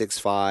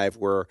 26:5,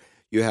 where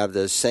you have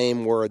the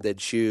same word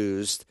that's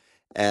used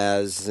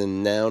as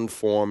in noun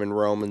form in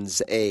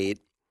Romans 8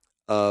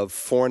 of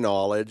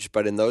foreknowledge,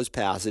 but in those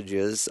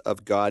passages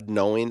of God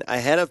knowing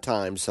ahead of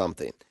time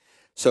something.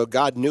 So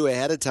God knew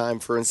ahead of time,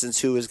 for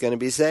instance, who was going to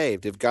be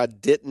saved. If God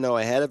didn't know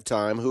ahead of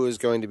time who was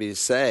going to be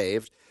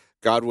saved,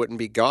 God wouldn't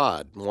be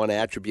God. One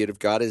attribute of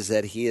God is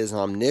that he is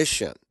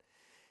omniscient.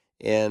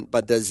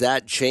 But does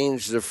that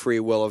change the free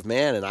will of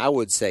man? And I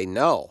would say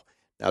no.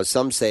 Now,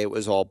 some say it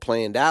was all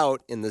planned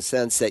out in the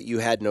sense that you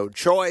had no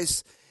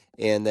choice,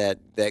 and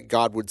that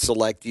God would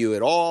select you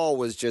at all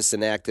was just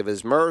an act of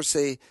his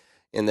mercy,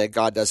 and that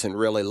God doesn't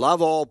really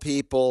love all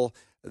people,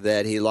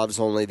 that he loves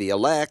only the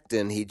elect,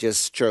 and he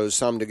just chose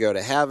some to go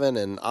to heaven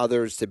and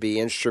others to be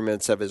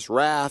instruments of his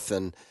wrath.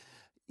 And,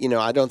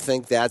 I don't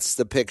think that's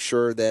the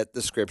picture that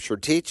the Scripture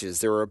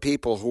teaches. There are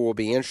people who will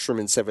be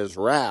instruments of his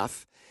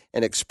wrath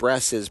and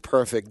express his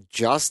perfect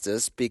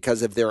justice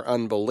because of their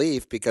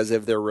unbelief, because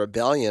of their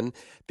rebellion,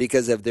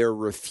 because of their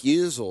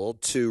refusal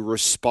to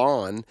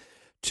respond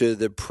to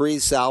the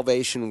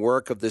pre-salvation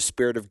work of the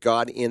Spirit of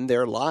God in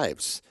their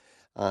lives.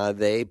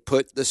 They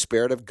put the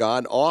Spirit of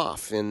God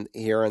off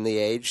here in the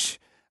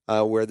age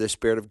where the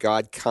Spirit of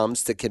God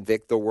comes to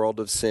convict the world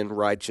of sin,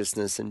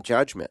 righteousness, and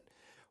judgment.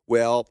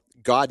 Well,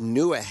 God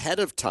knew ahead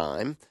of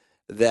time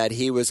that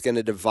he was going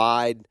to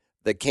divide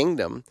the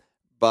kingdom,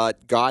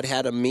 but God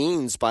had a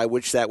means by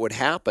which that would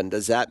happen.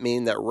 Does that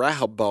mean that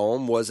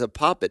Rehoboam was a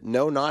puppet?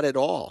 No, not at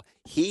all.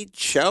 He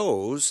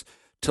chose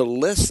to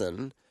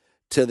listen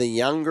to the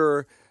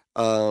younger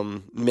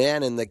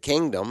men in the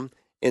kingdom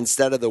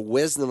instead of the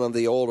wisdom of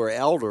the older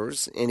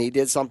elders, and he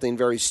did something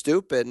very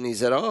stupid, and he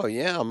said, oh,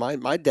 yeah,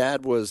 my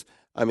dad was,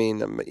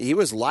 he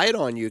was light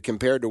on you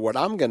compared to what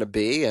I'm going to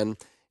be, and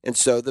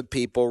so the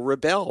people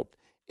rebelled.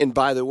 And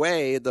by the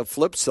way, the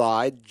flip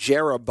side,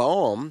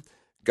 Jeroboam,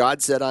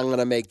 God said, I'm going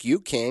to make you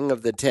king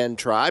of the 10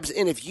 tribes,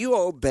 and if you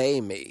obey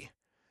me,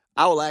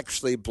 I will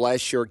actually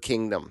bless your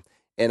kingdom,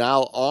 and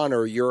I'll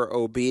honor your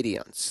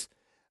obedience.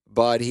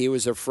 But he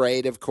was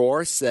afraid, of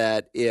course,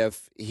 that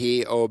if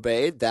he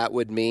obeyed, that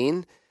would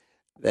mean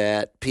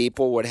that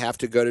people would have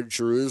to go to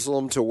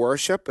Jerusalem to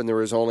worship, and there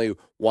was only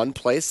one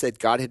place that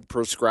God had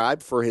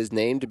prescribed for his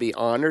name to be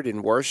honored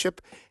in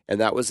worship,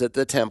 and that was at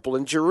the temple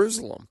in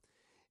Jerusalem.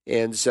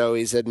 And so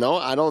he said, no,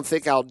 I don't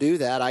think I'll do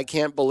that. I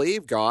can't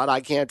believe God.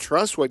 I can't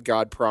trust what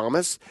God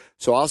promised,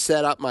 so I'll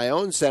set up my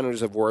own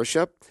centers of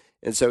worship.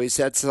 And so he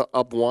sets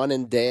up one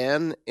in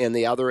Dan and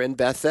the other in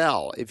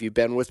Bethel. If you've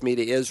been with me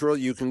to Israel,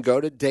 you can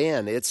go to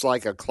Dan. It's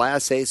like a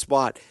Class A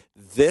spot.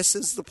 This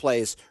is the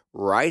place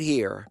right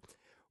here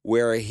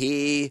where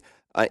he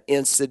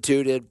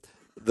instituted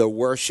the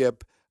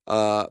worship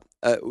that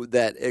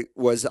it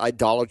was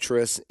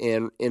idolatrous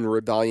in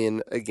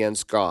rebellion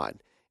against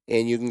God.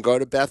 And you can go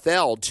to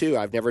Bethel, too.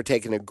 I've never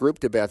taken a group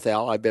to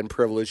Bethel. I've been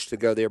privileged to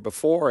go there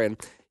before, and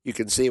you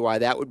can see why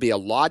that would be a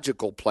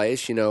logical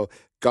place. You know,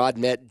 God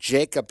met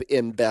Jacob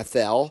in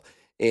Bethel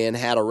and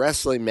had a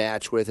wrestling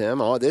match with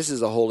him. Oh, this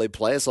is a holy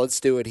place. Let's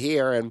do it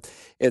here.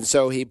 And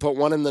so he put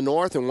one in the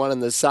north and one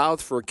in the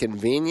south for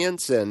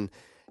convenience.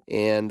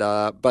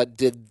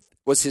 But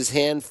was his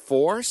hand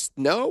forced?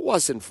 No, it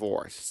wasn't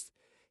forced.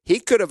 He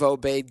could have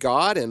obeyed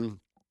God, and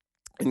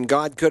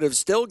God could have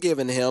still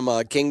given him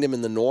a kingdom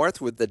in the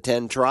north with the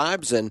 10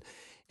 tribes, and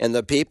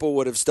the people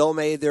would have still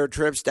made their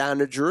trips down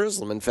to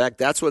Jerusalem. In fact,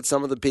 that's what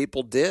some of the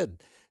people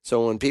did.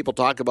 So when people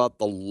talk about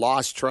the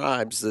lost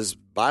tribes, this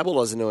Bible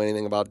doesn't know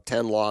anything about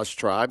 10 lost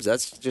tribes.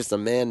 That's just a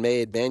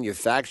man-made,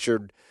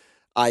 manufactured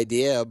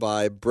idea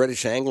by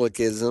British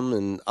Anglicanism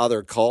and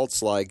other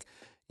cults like,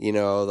 you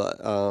know,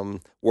 the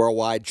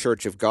Worldwide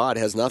Church of God.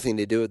 Has nothing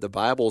to do with the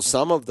Bible.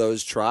 Some of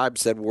those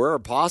tribes said, we're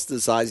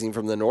apostatizing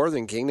from the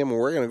northern kingdom and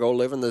we're going to go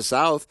live in the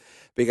south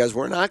because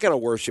we're not going to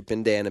worship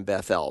in Dan and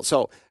Bethel.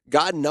 So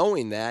God,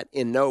 knowing that,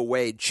 in no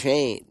way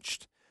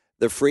changed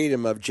the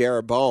freedom of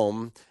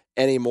Jeroboam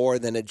any more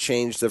than it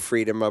changed the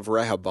freedom of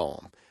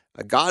Rehoboam.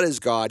 God is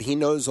God. He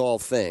knows all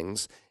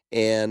things.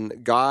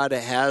 And God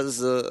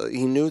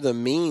he knew the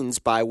means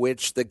by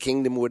which the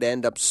kingdom would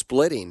end up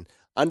splitting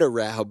under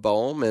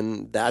Rehoboam,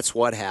 and that's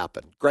what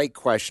happened. Great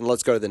question.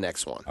 Let's go to the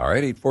next one. All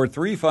right,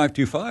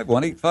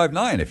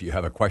 843-525-1859 if you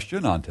have a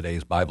question on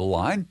today's Bible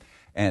Line.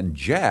 And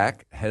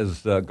Jack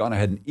has gone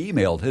ahead and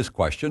emailed his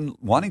question,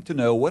 wanting to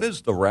know what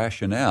is the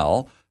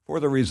rationale for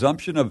the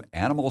resumption of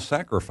animal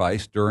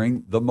sacrifice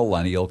during the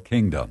millennial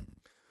kingdom.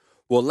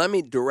 Well, let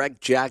me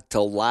direct Jack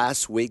to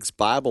last week's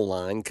Bible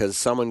Line, because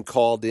someone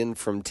called in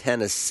from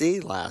Tennessee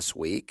last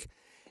week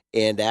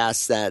and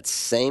asked that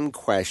same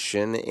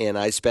question, and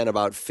I spent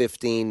about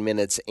 15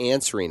 minutes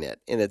answering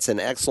it. And it's an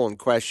excellent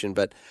question,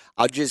 but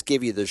I'll just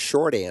give you the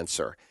short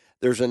answer.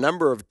 There's a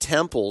number of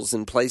temples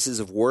and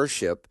places of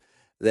worship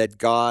that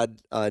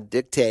God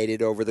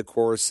dictated over the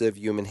course of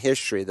human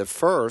history. The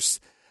first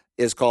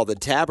is called the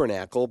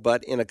tabernacle,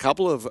 but in a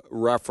couple of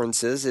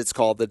references, it's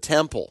called the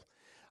temple.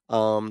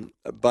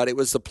 But it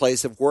was the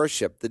place of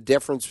worship. The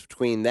difference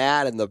between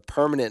that and the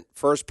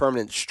first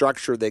permanent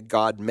structure that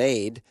God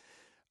made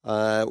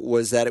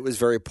was that it was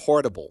very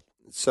portable.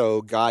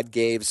 So God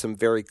gave some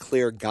very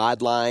clear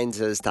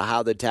guidelines as to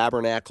how the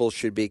tabernacle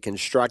should be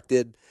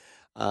constructed.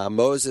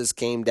 Moses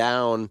came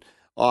down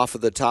off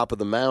of the top of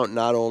the mount,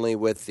 not only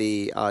with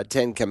the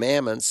 10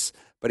 Commandments,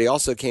 but he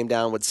also came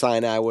down with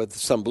Sinai with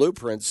some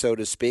blueprints, so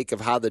to speak, of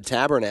how the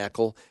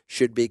tabernacle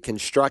should be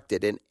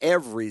constructed. And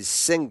every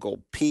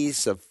single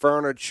piece of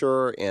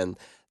furniture and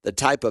the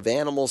type of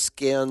animal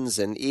skins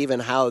and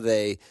even how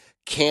they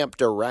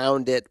camped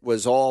around it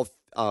was all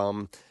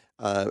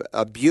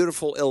a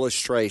beautiful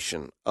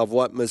illustration of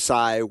what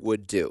Messiah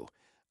would do.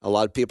 A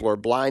lot of people are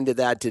blind to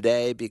that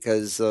today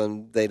because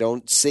they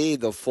don't see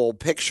the full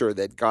picture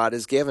that God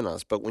has given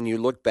us. But when you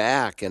look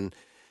back and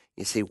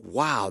you see,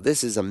 wow,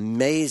 this is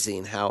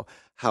amazing how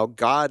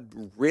God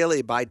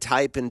really, by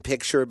type and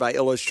picture, by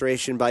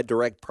illustration, by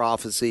direct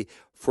prophecy,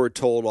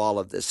 foretold all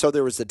of this. So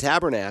there was the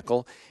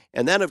tabernacle.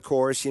 And then, of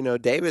course,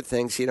 David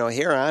thinks,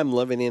 here I'm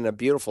living in a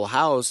beautiful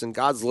house and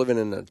God's living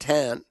in a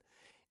tent.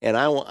 And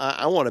I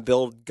want to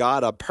build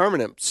God a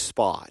permanent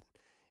spot.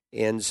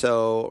 And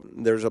so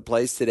there's a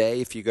place today,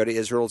 if you go to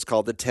Israel, it's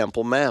called the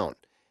Temple Mount.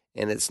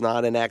 And it's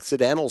not an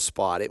accidental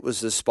spot. It was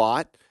the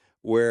spot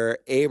where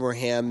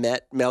Abraham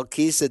met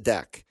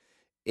Melchizedek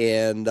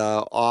and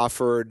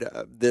offered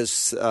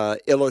this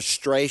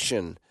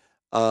illustration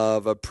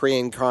of a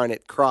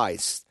pre-incarnate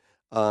Christ,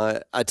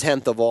 a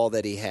tenth of all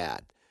that he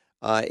had.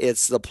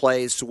 It's the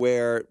place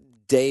where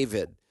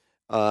David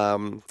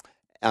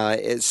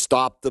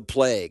stopped the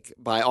plague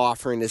by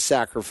offering a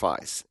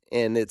sacrifice.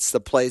 And it's the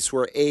place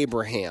where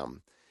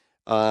Abraham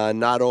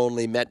not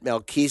only met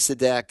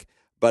Melchizedek,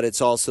 but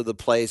it's also the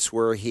place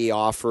where he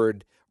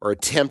offered or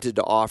attempted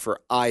to offer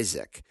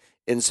Isaac.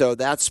 And so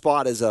that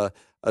spot is a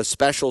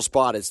special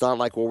spot. It's not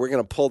like, well, we're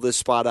going to pull this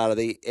spot out of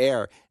the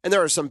air. And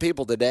there are some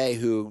people today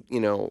who,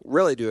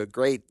 really do a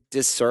great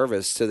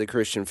disservice to the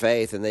Christian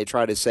faith, and they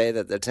try to say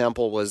that the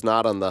temple was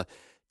not on the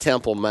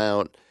Temple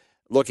Mount.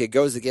 Look, it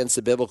goes against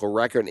the biblical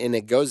record, and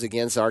it goes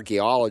against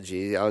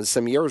archaeology.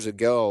 Some years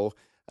ago,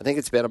 I think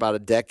it's been about a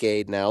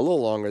decade now, a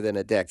little longer than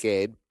a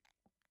decade,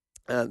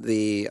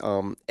 the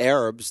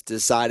Arabs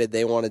decided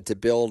they wanted to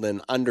build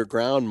an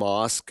underground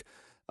mosque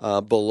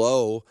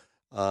below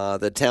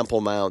the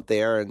Temple Mount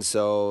there, and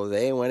so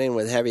they went in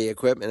with heavy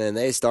equipment and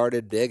they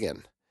started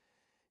digging.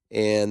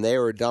 And they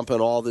were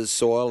dumping all this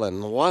soil,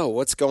 and whoa,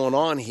 what's going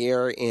on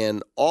here?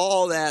 And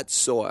all that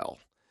soil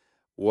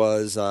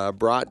was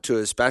brought to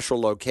a special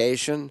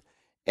location,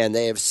 and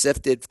they have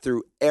sifted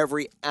through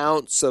every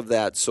ounce of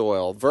that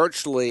soil,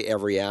 virtually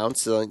every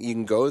ounce. You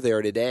can go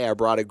there today. I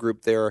brought a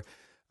group there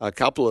a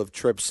couple of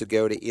trips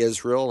ago to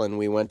Israel, and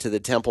we went to the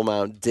Temple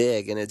Mount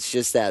dig, and it's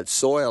just that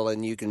soil,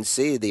 and you can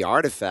see the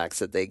artifacts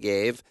that they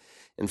gave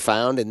and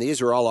found, and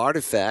these are all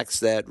artifacts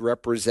that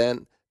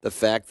represent the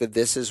fact that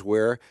this is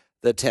where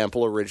the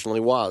temple originally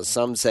was.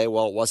 Some say,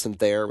 well, it wasn't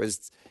there. It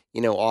was,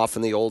 off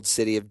in the old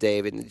city of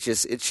David. And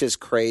it's just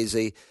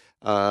crazy.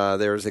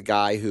 There's a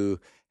guy who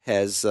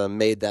has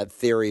made that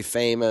theory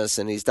famous,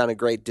 and he's done a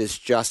great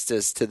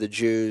disjustice to the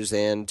Jews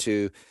and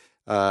to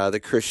the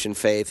Christian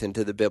faith and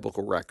to the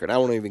biblical record. I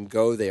won't even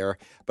go there,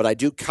 but I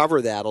do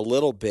cover that a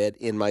little bit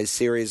in my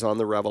series on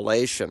the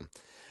Revelation.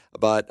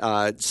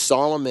 But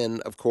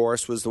Solomon, of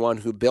course, was the one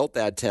who built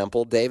that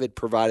temple. David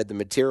provided the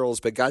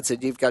materials, but God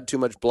said, you've got too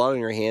much blood on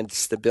your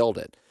hands to build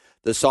it.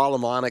 The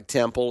Solomonic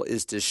temple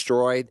is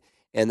destroyed,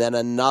 and then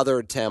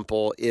another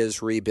temple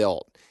is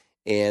rebuilt.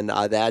 And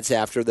that's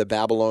after the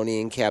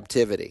Babylonian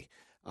captivity.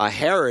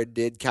 Herod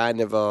did kind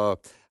of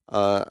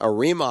a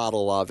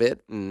remodel of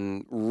it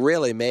and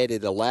really made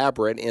it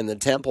elaborate in the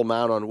Temple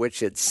Mount on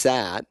which it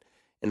sat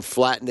and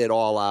flattened it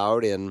all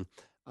out. And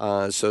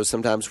so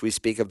sometimes we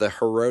speak of the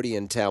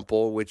Herodian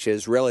temple, which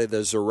is really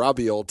the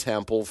Zerubbabel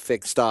temple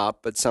fixed up,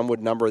 but some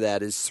would number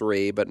that as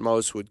 3, but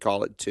most would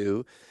call it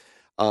 2.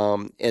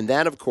 And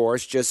then, of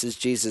course, just as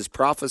Jesus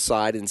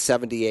prophesied in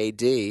 70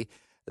 A.D.,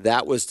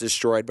 that was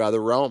destroyed by the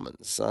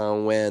Romans.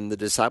 When the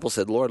disciples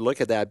said, Lord, look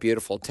at that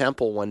beautiful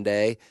temple one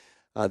day.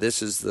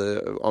 This is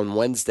on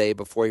Wednesday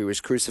before he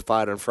was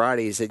crucified on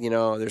Friday. He said,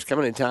 there's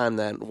coming a time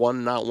that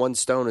not one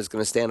stone is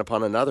going to stand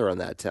upon another in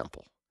that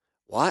temple.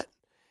 What?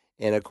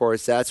 And, of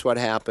course, that's what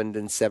happened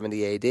in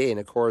 70 A.D. And,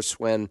 of course,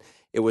 when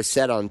it was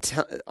set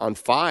on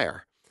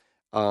fire,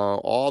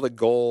 all the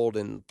gold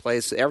and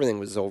everything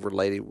was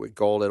overlaid with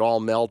gold. It all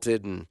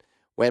melted and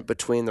went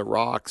between the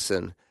rocks,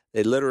 and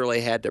they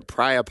literally had to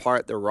pry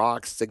apart the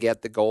rocks to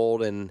get the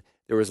gold, and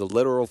there was a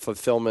literal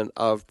fulfillment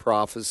of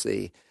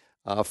prophecy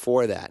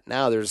for that.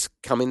 Now there's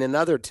coming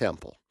another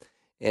temple,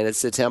 and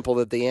it's the temple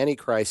that the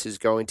Antichrist is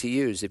going to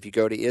use. If you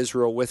go to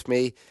Israel with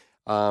me,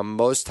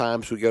 most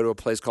times we go to a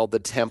place called the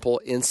Temple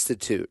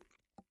Institute.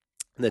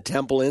 And the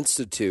Temple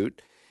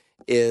Institute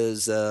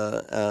is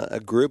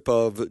a group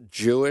of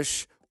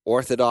Jewish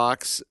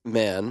Orthodox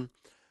men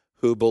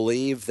who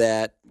believe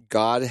that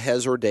God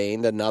has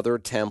ordained another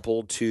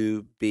temple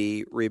to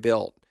be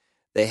rebuilt.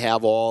 They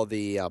have all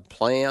the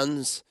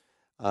plans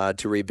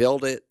to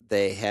rebuild it.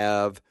 They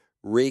have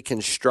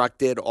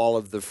reconstructed all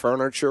of the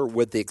furniture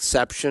with the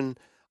exception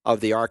of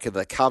the Ark of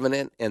the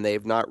Covenant, and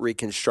they've not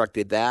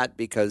reconstructed that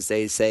because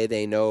they say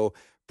they know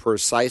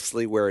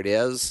precisely where it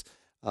is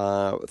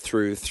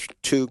through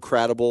 2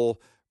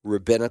 credible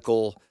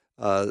rabbinical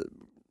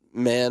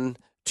men,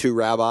 2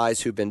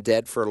 rabbis who've been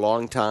dead for a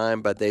long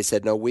time, but they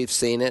said, no, we've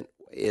seen it.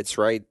 It's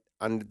right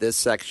under this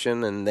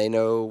section, and they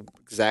know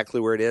exactly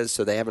where it is,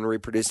 so they haven't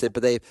reproduced it.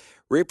 But they've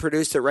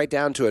reproduced it right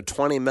down to a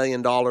 $20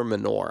 million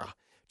menorah,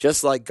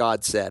 just like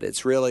God said.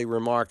 It's really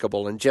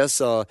remarkable. And just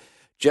a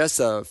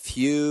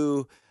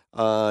few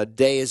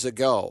days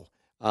ago,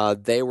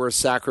 they were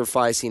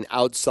sacrificing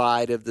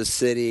outside of the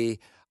city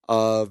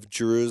of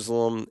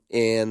Jerusalem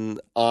in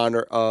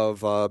honor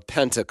of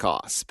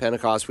Pentecost.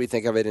 Pentecost, we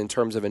think of it in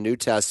terms of a New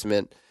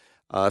Testament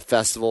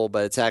festival,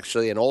 but it's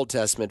actually an Old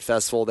Testament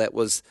festival that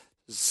was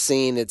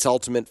seen its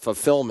ultimate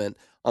fulfillment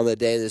on the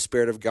day the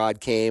Spirit of God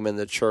came and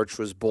the church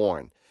was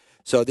born.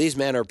 So these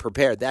men are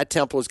prepared. That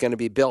temple is going to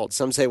be built.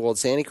 Some say, well,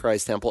 it's the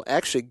Antichrist temple.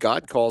 Actually,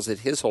 God calls it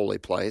his holy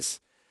place.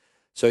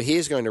 So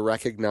he's going to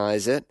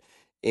recognize it,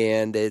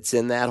 and it's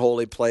in that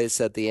holy place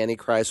that the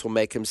Antichrist will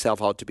make himself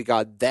out to be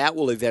God. That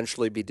will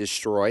eventually be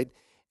destroyed.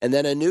 And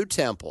then a new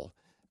temple,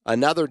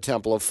 another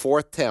temple, a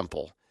 4th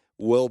temple,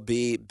 will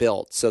be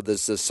built. So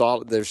there's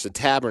the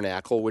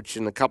tabernacle, which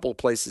in a couple of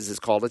places is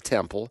called a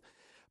temple.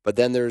 But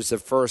then there's the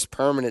first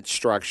permanent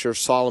structure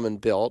Solomon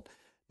built.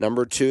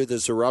 Number 2, the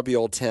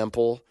Zerubbabel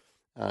temple,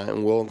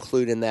 and we'll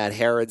include in that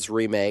Herod's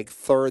remake.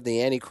 3rd,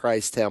 the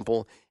Antichrist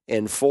temple.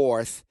 And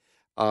 4th,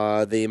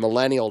 the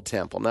Millennial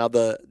Temple. Now,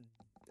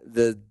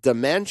 the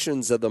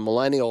dimensions of the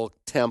Millennial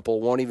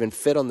Temple won't even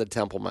fit on the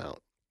Temple Mount.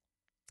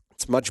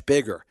 It's much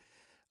bigger.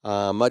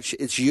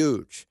 It's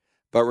huge.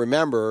 But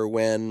remember,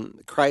 when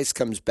Christ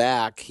comes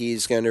back,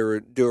 he's going to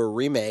do a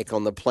remake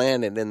on the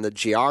planet and the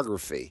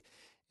geography,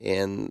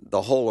 and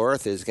the whole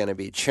earth is going to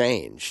be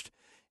changed,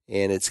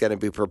 and it's going to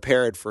be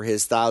prepared for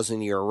his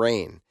 1,000-year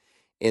reign.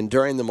 And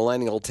during the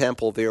Millennial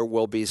Temple, there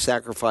will be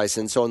sacrifice.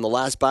 And so in the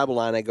last Bible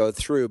line I go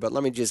through, but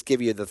let me just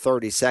give you the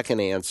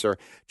 30-second answer.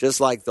 Just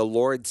like the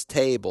Lord's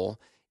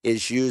table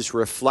is used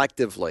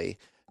reflectively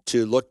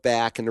to look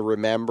back and to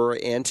remember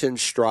and to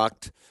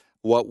instruct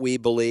what we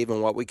believe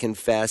and what we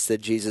confess,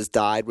 that Jesus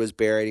died, was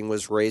buried, and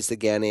was raised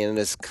again, and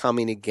is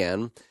coming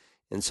again.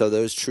 And so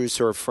those truths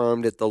are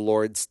affirmed at the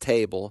Lord's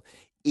table.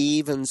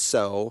 Even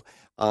so,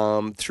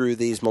 through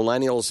these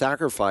millennial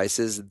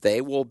sacrifices,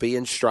 they will be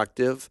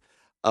instructive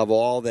of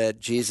all that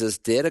Jesus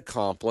did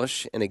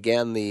accomplish. And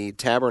again, the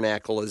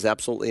tabernacle is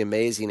absolutely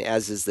amazing,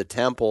 as is the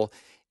temple,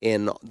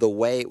 in the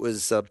way it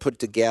was put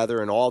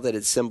together and all that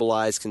it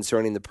symbolized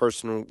concerning the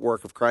person and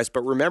work of Christ.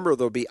 But remember,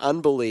 there'll be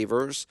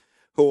unbelievers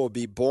who will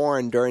be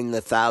born during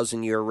the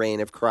 1,000-year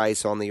reign of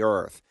Christ on the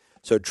earth.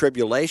 So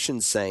tribulation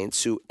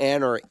saints who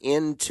enter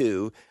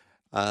into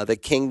the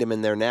kingdom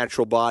and their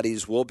natural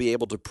bodies will be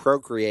able to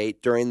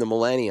procreate during the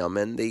millennium,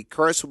 and the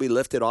curse will be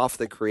lifted off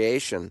the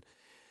creation.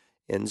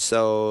 And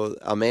so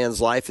a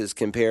man's life is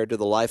compared to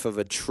the life of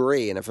a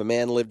tree. And if a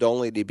man lived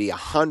only to be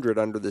 100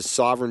 under the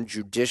sovereign,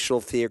 judicial,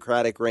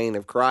 theocratic reign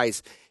of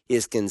Christ, he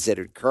is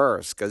considered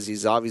cursed because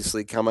he's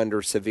obviously come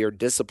under severe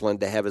discipline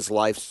to have his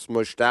life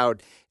smushed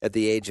out at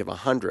the age of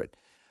 100.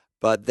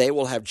 But they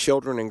will have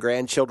children and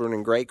grandchildren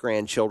and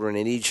great-grandchildren,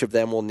 and each of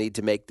them will need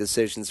to make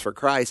decisions for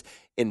Christ.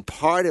 And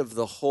part of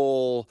the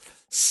whole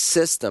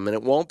system, and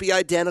it won't be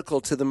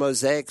identical to the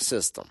Mosaic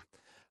system,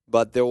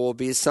 but there will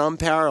be some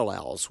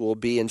parallels, will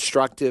be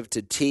instructive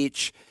to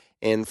teach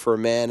and for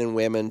men and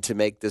women to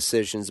make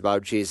decisions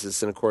about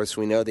Jesus. And, of course,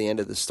 we know the end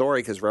of the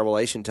story because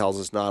Revelation tells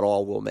us not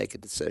all will make a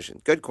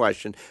decision. Good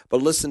question,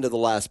 but listen to the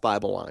last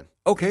Bible line.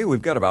 Okay,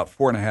 we've got about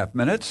 4.5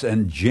 minutes,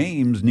 and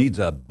James needs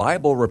a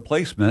Bible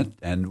replacement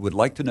and would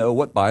like to know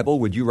what Bible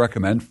would you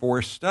recommend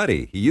for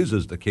study. He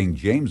uses the King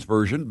James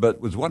Version,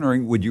 but was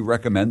wondering, would you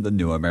recommend the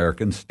New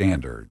American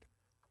Standard?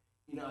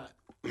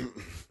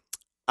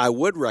 I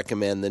would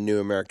recommend the New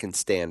American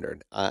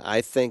Standard.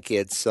 I think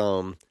it's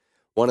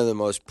one of the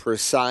most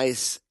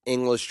precise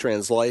English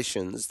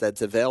translations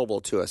that's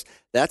available to us.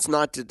 That's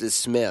not to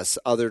dismiss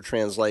other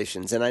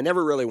translations, and I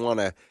never really want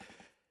to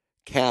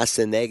cast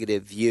a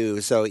negative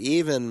view. So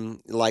even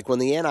like when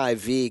the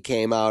NIV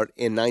came out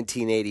in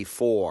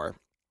 1984,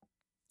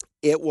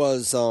 it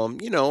was,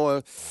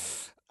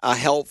 a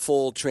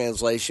helpful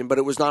translation, but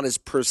it was not as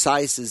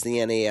precise as the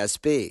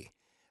NASB.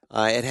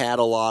 It had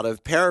a lot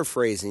of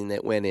paraphrasing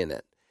that went in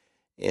it.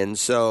 And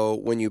so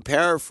when you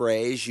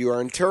paraphrase, you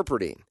are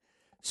interpreting.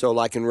 So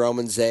like in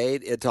Romans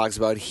 8, it talks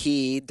about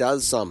he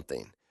does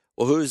something.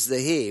 Well, who's the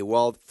he?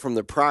 Well, from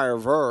the prior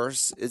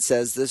verse, it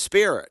says the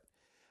Spirit.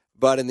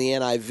 But in the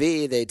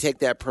NIV, they take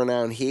that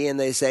pronoun he and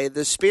they say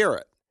the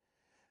Spirit.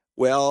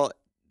 Well,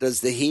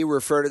 does the he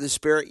refer to the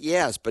Spirit?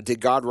 Yes. But did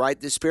God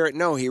write the Spirit?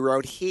 No, he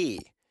wrote he.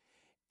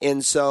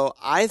 And so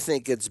I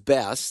think it's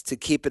best to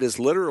keep it as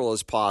literal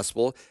as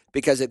possible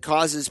because it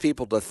causes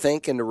people to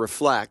think and to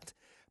reflect.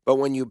 But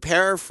when you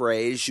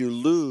paraphrase, you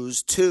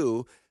lose,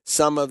 too,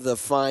 some of the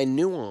fine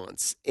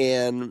nuance.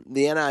 And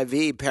the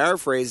NIV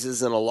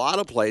paraphrases in a lot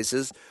of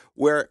places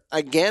where,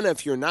 again,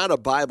 if you're not a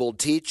Bible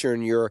teacher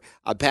and you're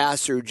a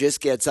pastor who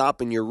just gets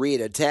up and you read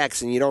a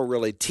text and you don't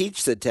really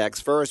teach the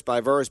text verse by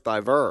verse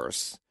by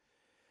verse,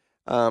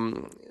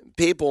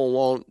 people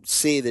won't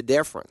see the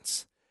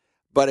difference.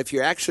 But if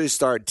you actually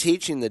start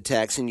teaching the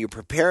text and you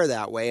prepare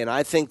that way, and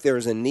I think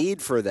there's a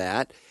need for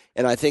that,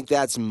 and I think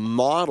that's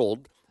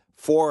modeled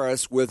for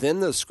us within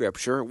the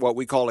Scripture, what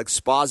we call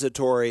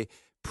expository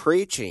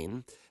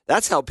preaching,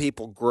 that's how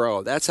people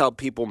grow. That's how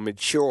people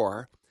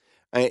mature,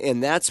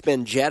 and that's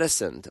been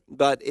jettisoned.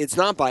 But it's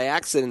not by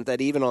accident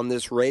that even on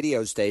this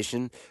radio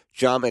station,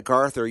 John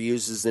MacArthur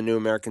uses the New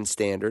American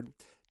Standard,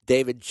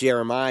 David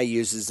Jeremiah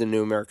uses the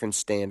New American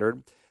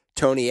Standard,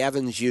 Tony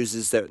Evans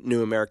uses the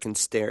New American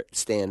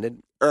Standard,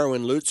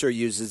 Erwin Lutzer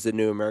uses the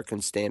New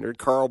American Standard,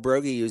 Carl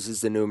Broggi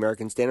uses the New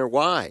American Standard.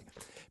 Why?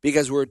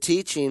 Because we're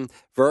teaching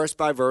verse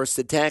by verse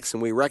the text,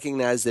 and we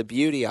recognize the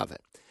beauty of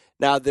it.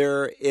 Now,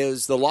 there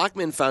is the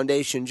Lockman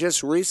Foundation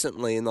just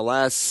recently, in the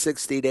last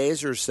 60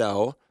 days or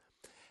so,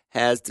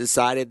 has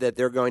decided that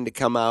they're going to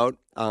come out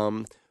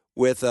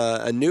with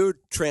a new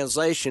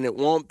translation. It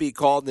won't be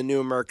called the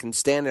New American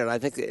Standard. I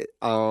think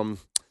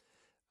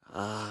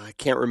I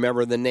can't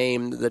remember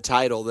the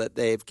title that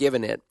they've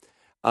given it.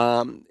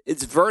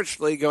 It's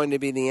virtually going to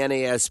be the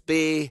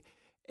NASB,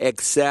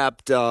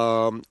 except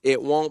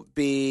it won't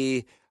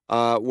be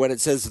when it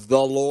says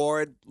the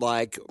Lord,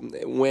 like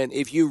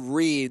if you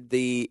read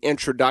the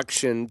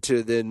introduction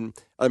to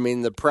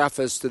the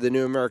preface to the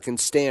New American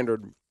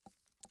Standard,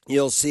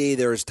 you'll see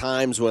there's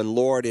times when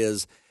Lord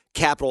is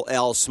capital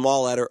L,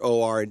 small letter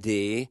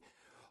O-R-D,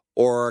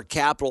 or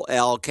capital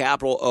L,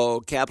 capital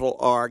O, capital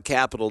R,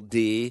 capital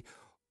D,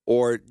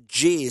 or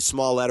G,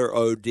 small letter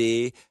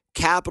O-D,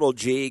 capital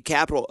G,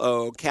 capital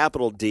O,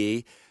 capital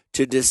D,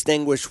 to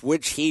distinguish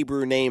which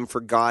Hebrew name for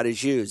God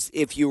is used.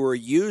 If you were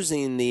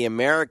using the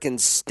American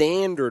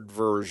Standard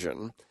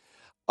Version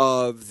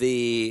of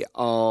the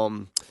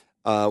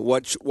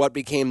what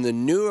became the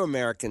New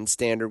American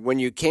Standard, when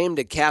you came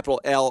to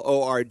capital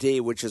L-O-R-D,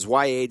 which is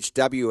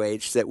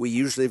Y-H-W-H, that we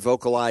usually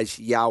vocalize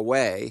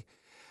Yahweh,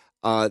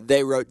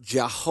 they wrote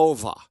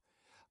Jehovah.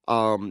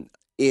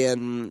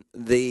 In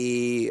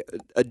the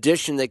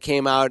edition that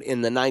came out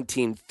in the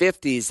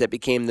 1950s that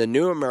became the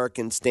New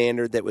American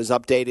Standard that was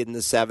updated in the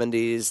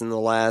 70s and the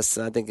last,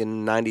 I think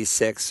in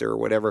 96 or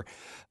whatever,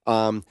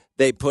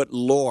 they put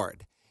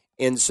Lord.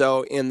 And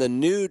so in the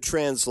new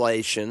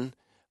translation,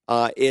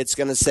 it's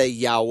going to say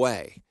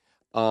Yahweh.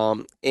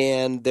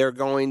 And they're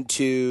going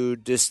to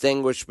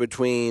distinguish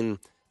between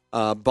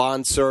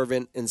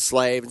bondservant and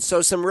slave. And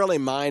so some really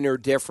minor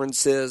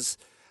differences.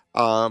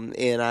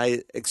 And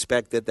I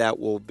expect that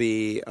will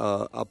be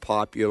a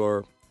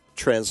popular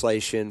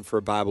translation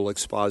for Bible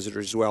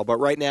expositors as well. But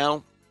right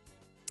now,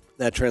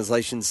 that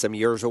translation's some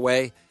years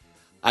away.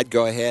 I'd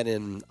go ahead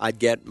and I'd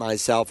get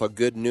myself a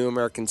good New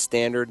American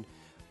Standard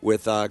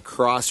with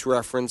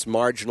cross-reference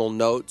marginal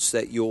notes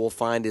that you will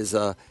find is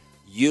a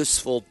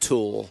useful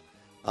tool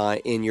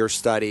in your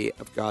study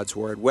of God's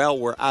Word. Well,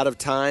 we're out of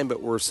time,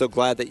 but we're so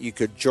glad that you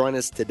could join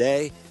us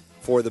today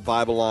for the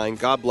Bible Line.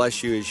 God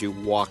bless you as you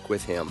walk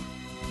with Him.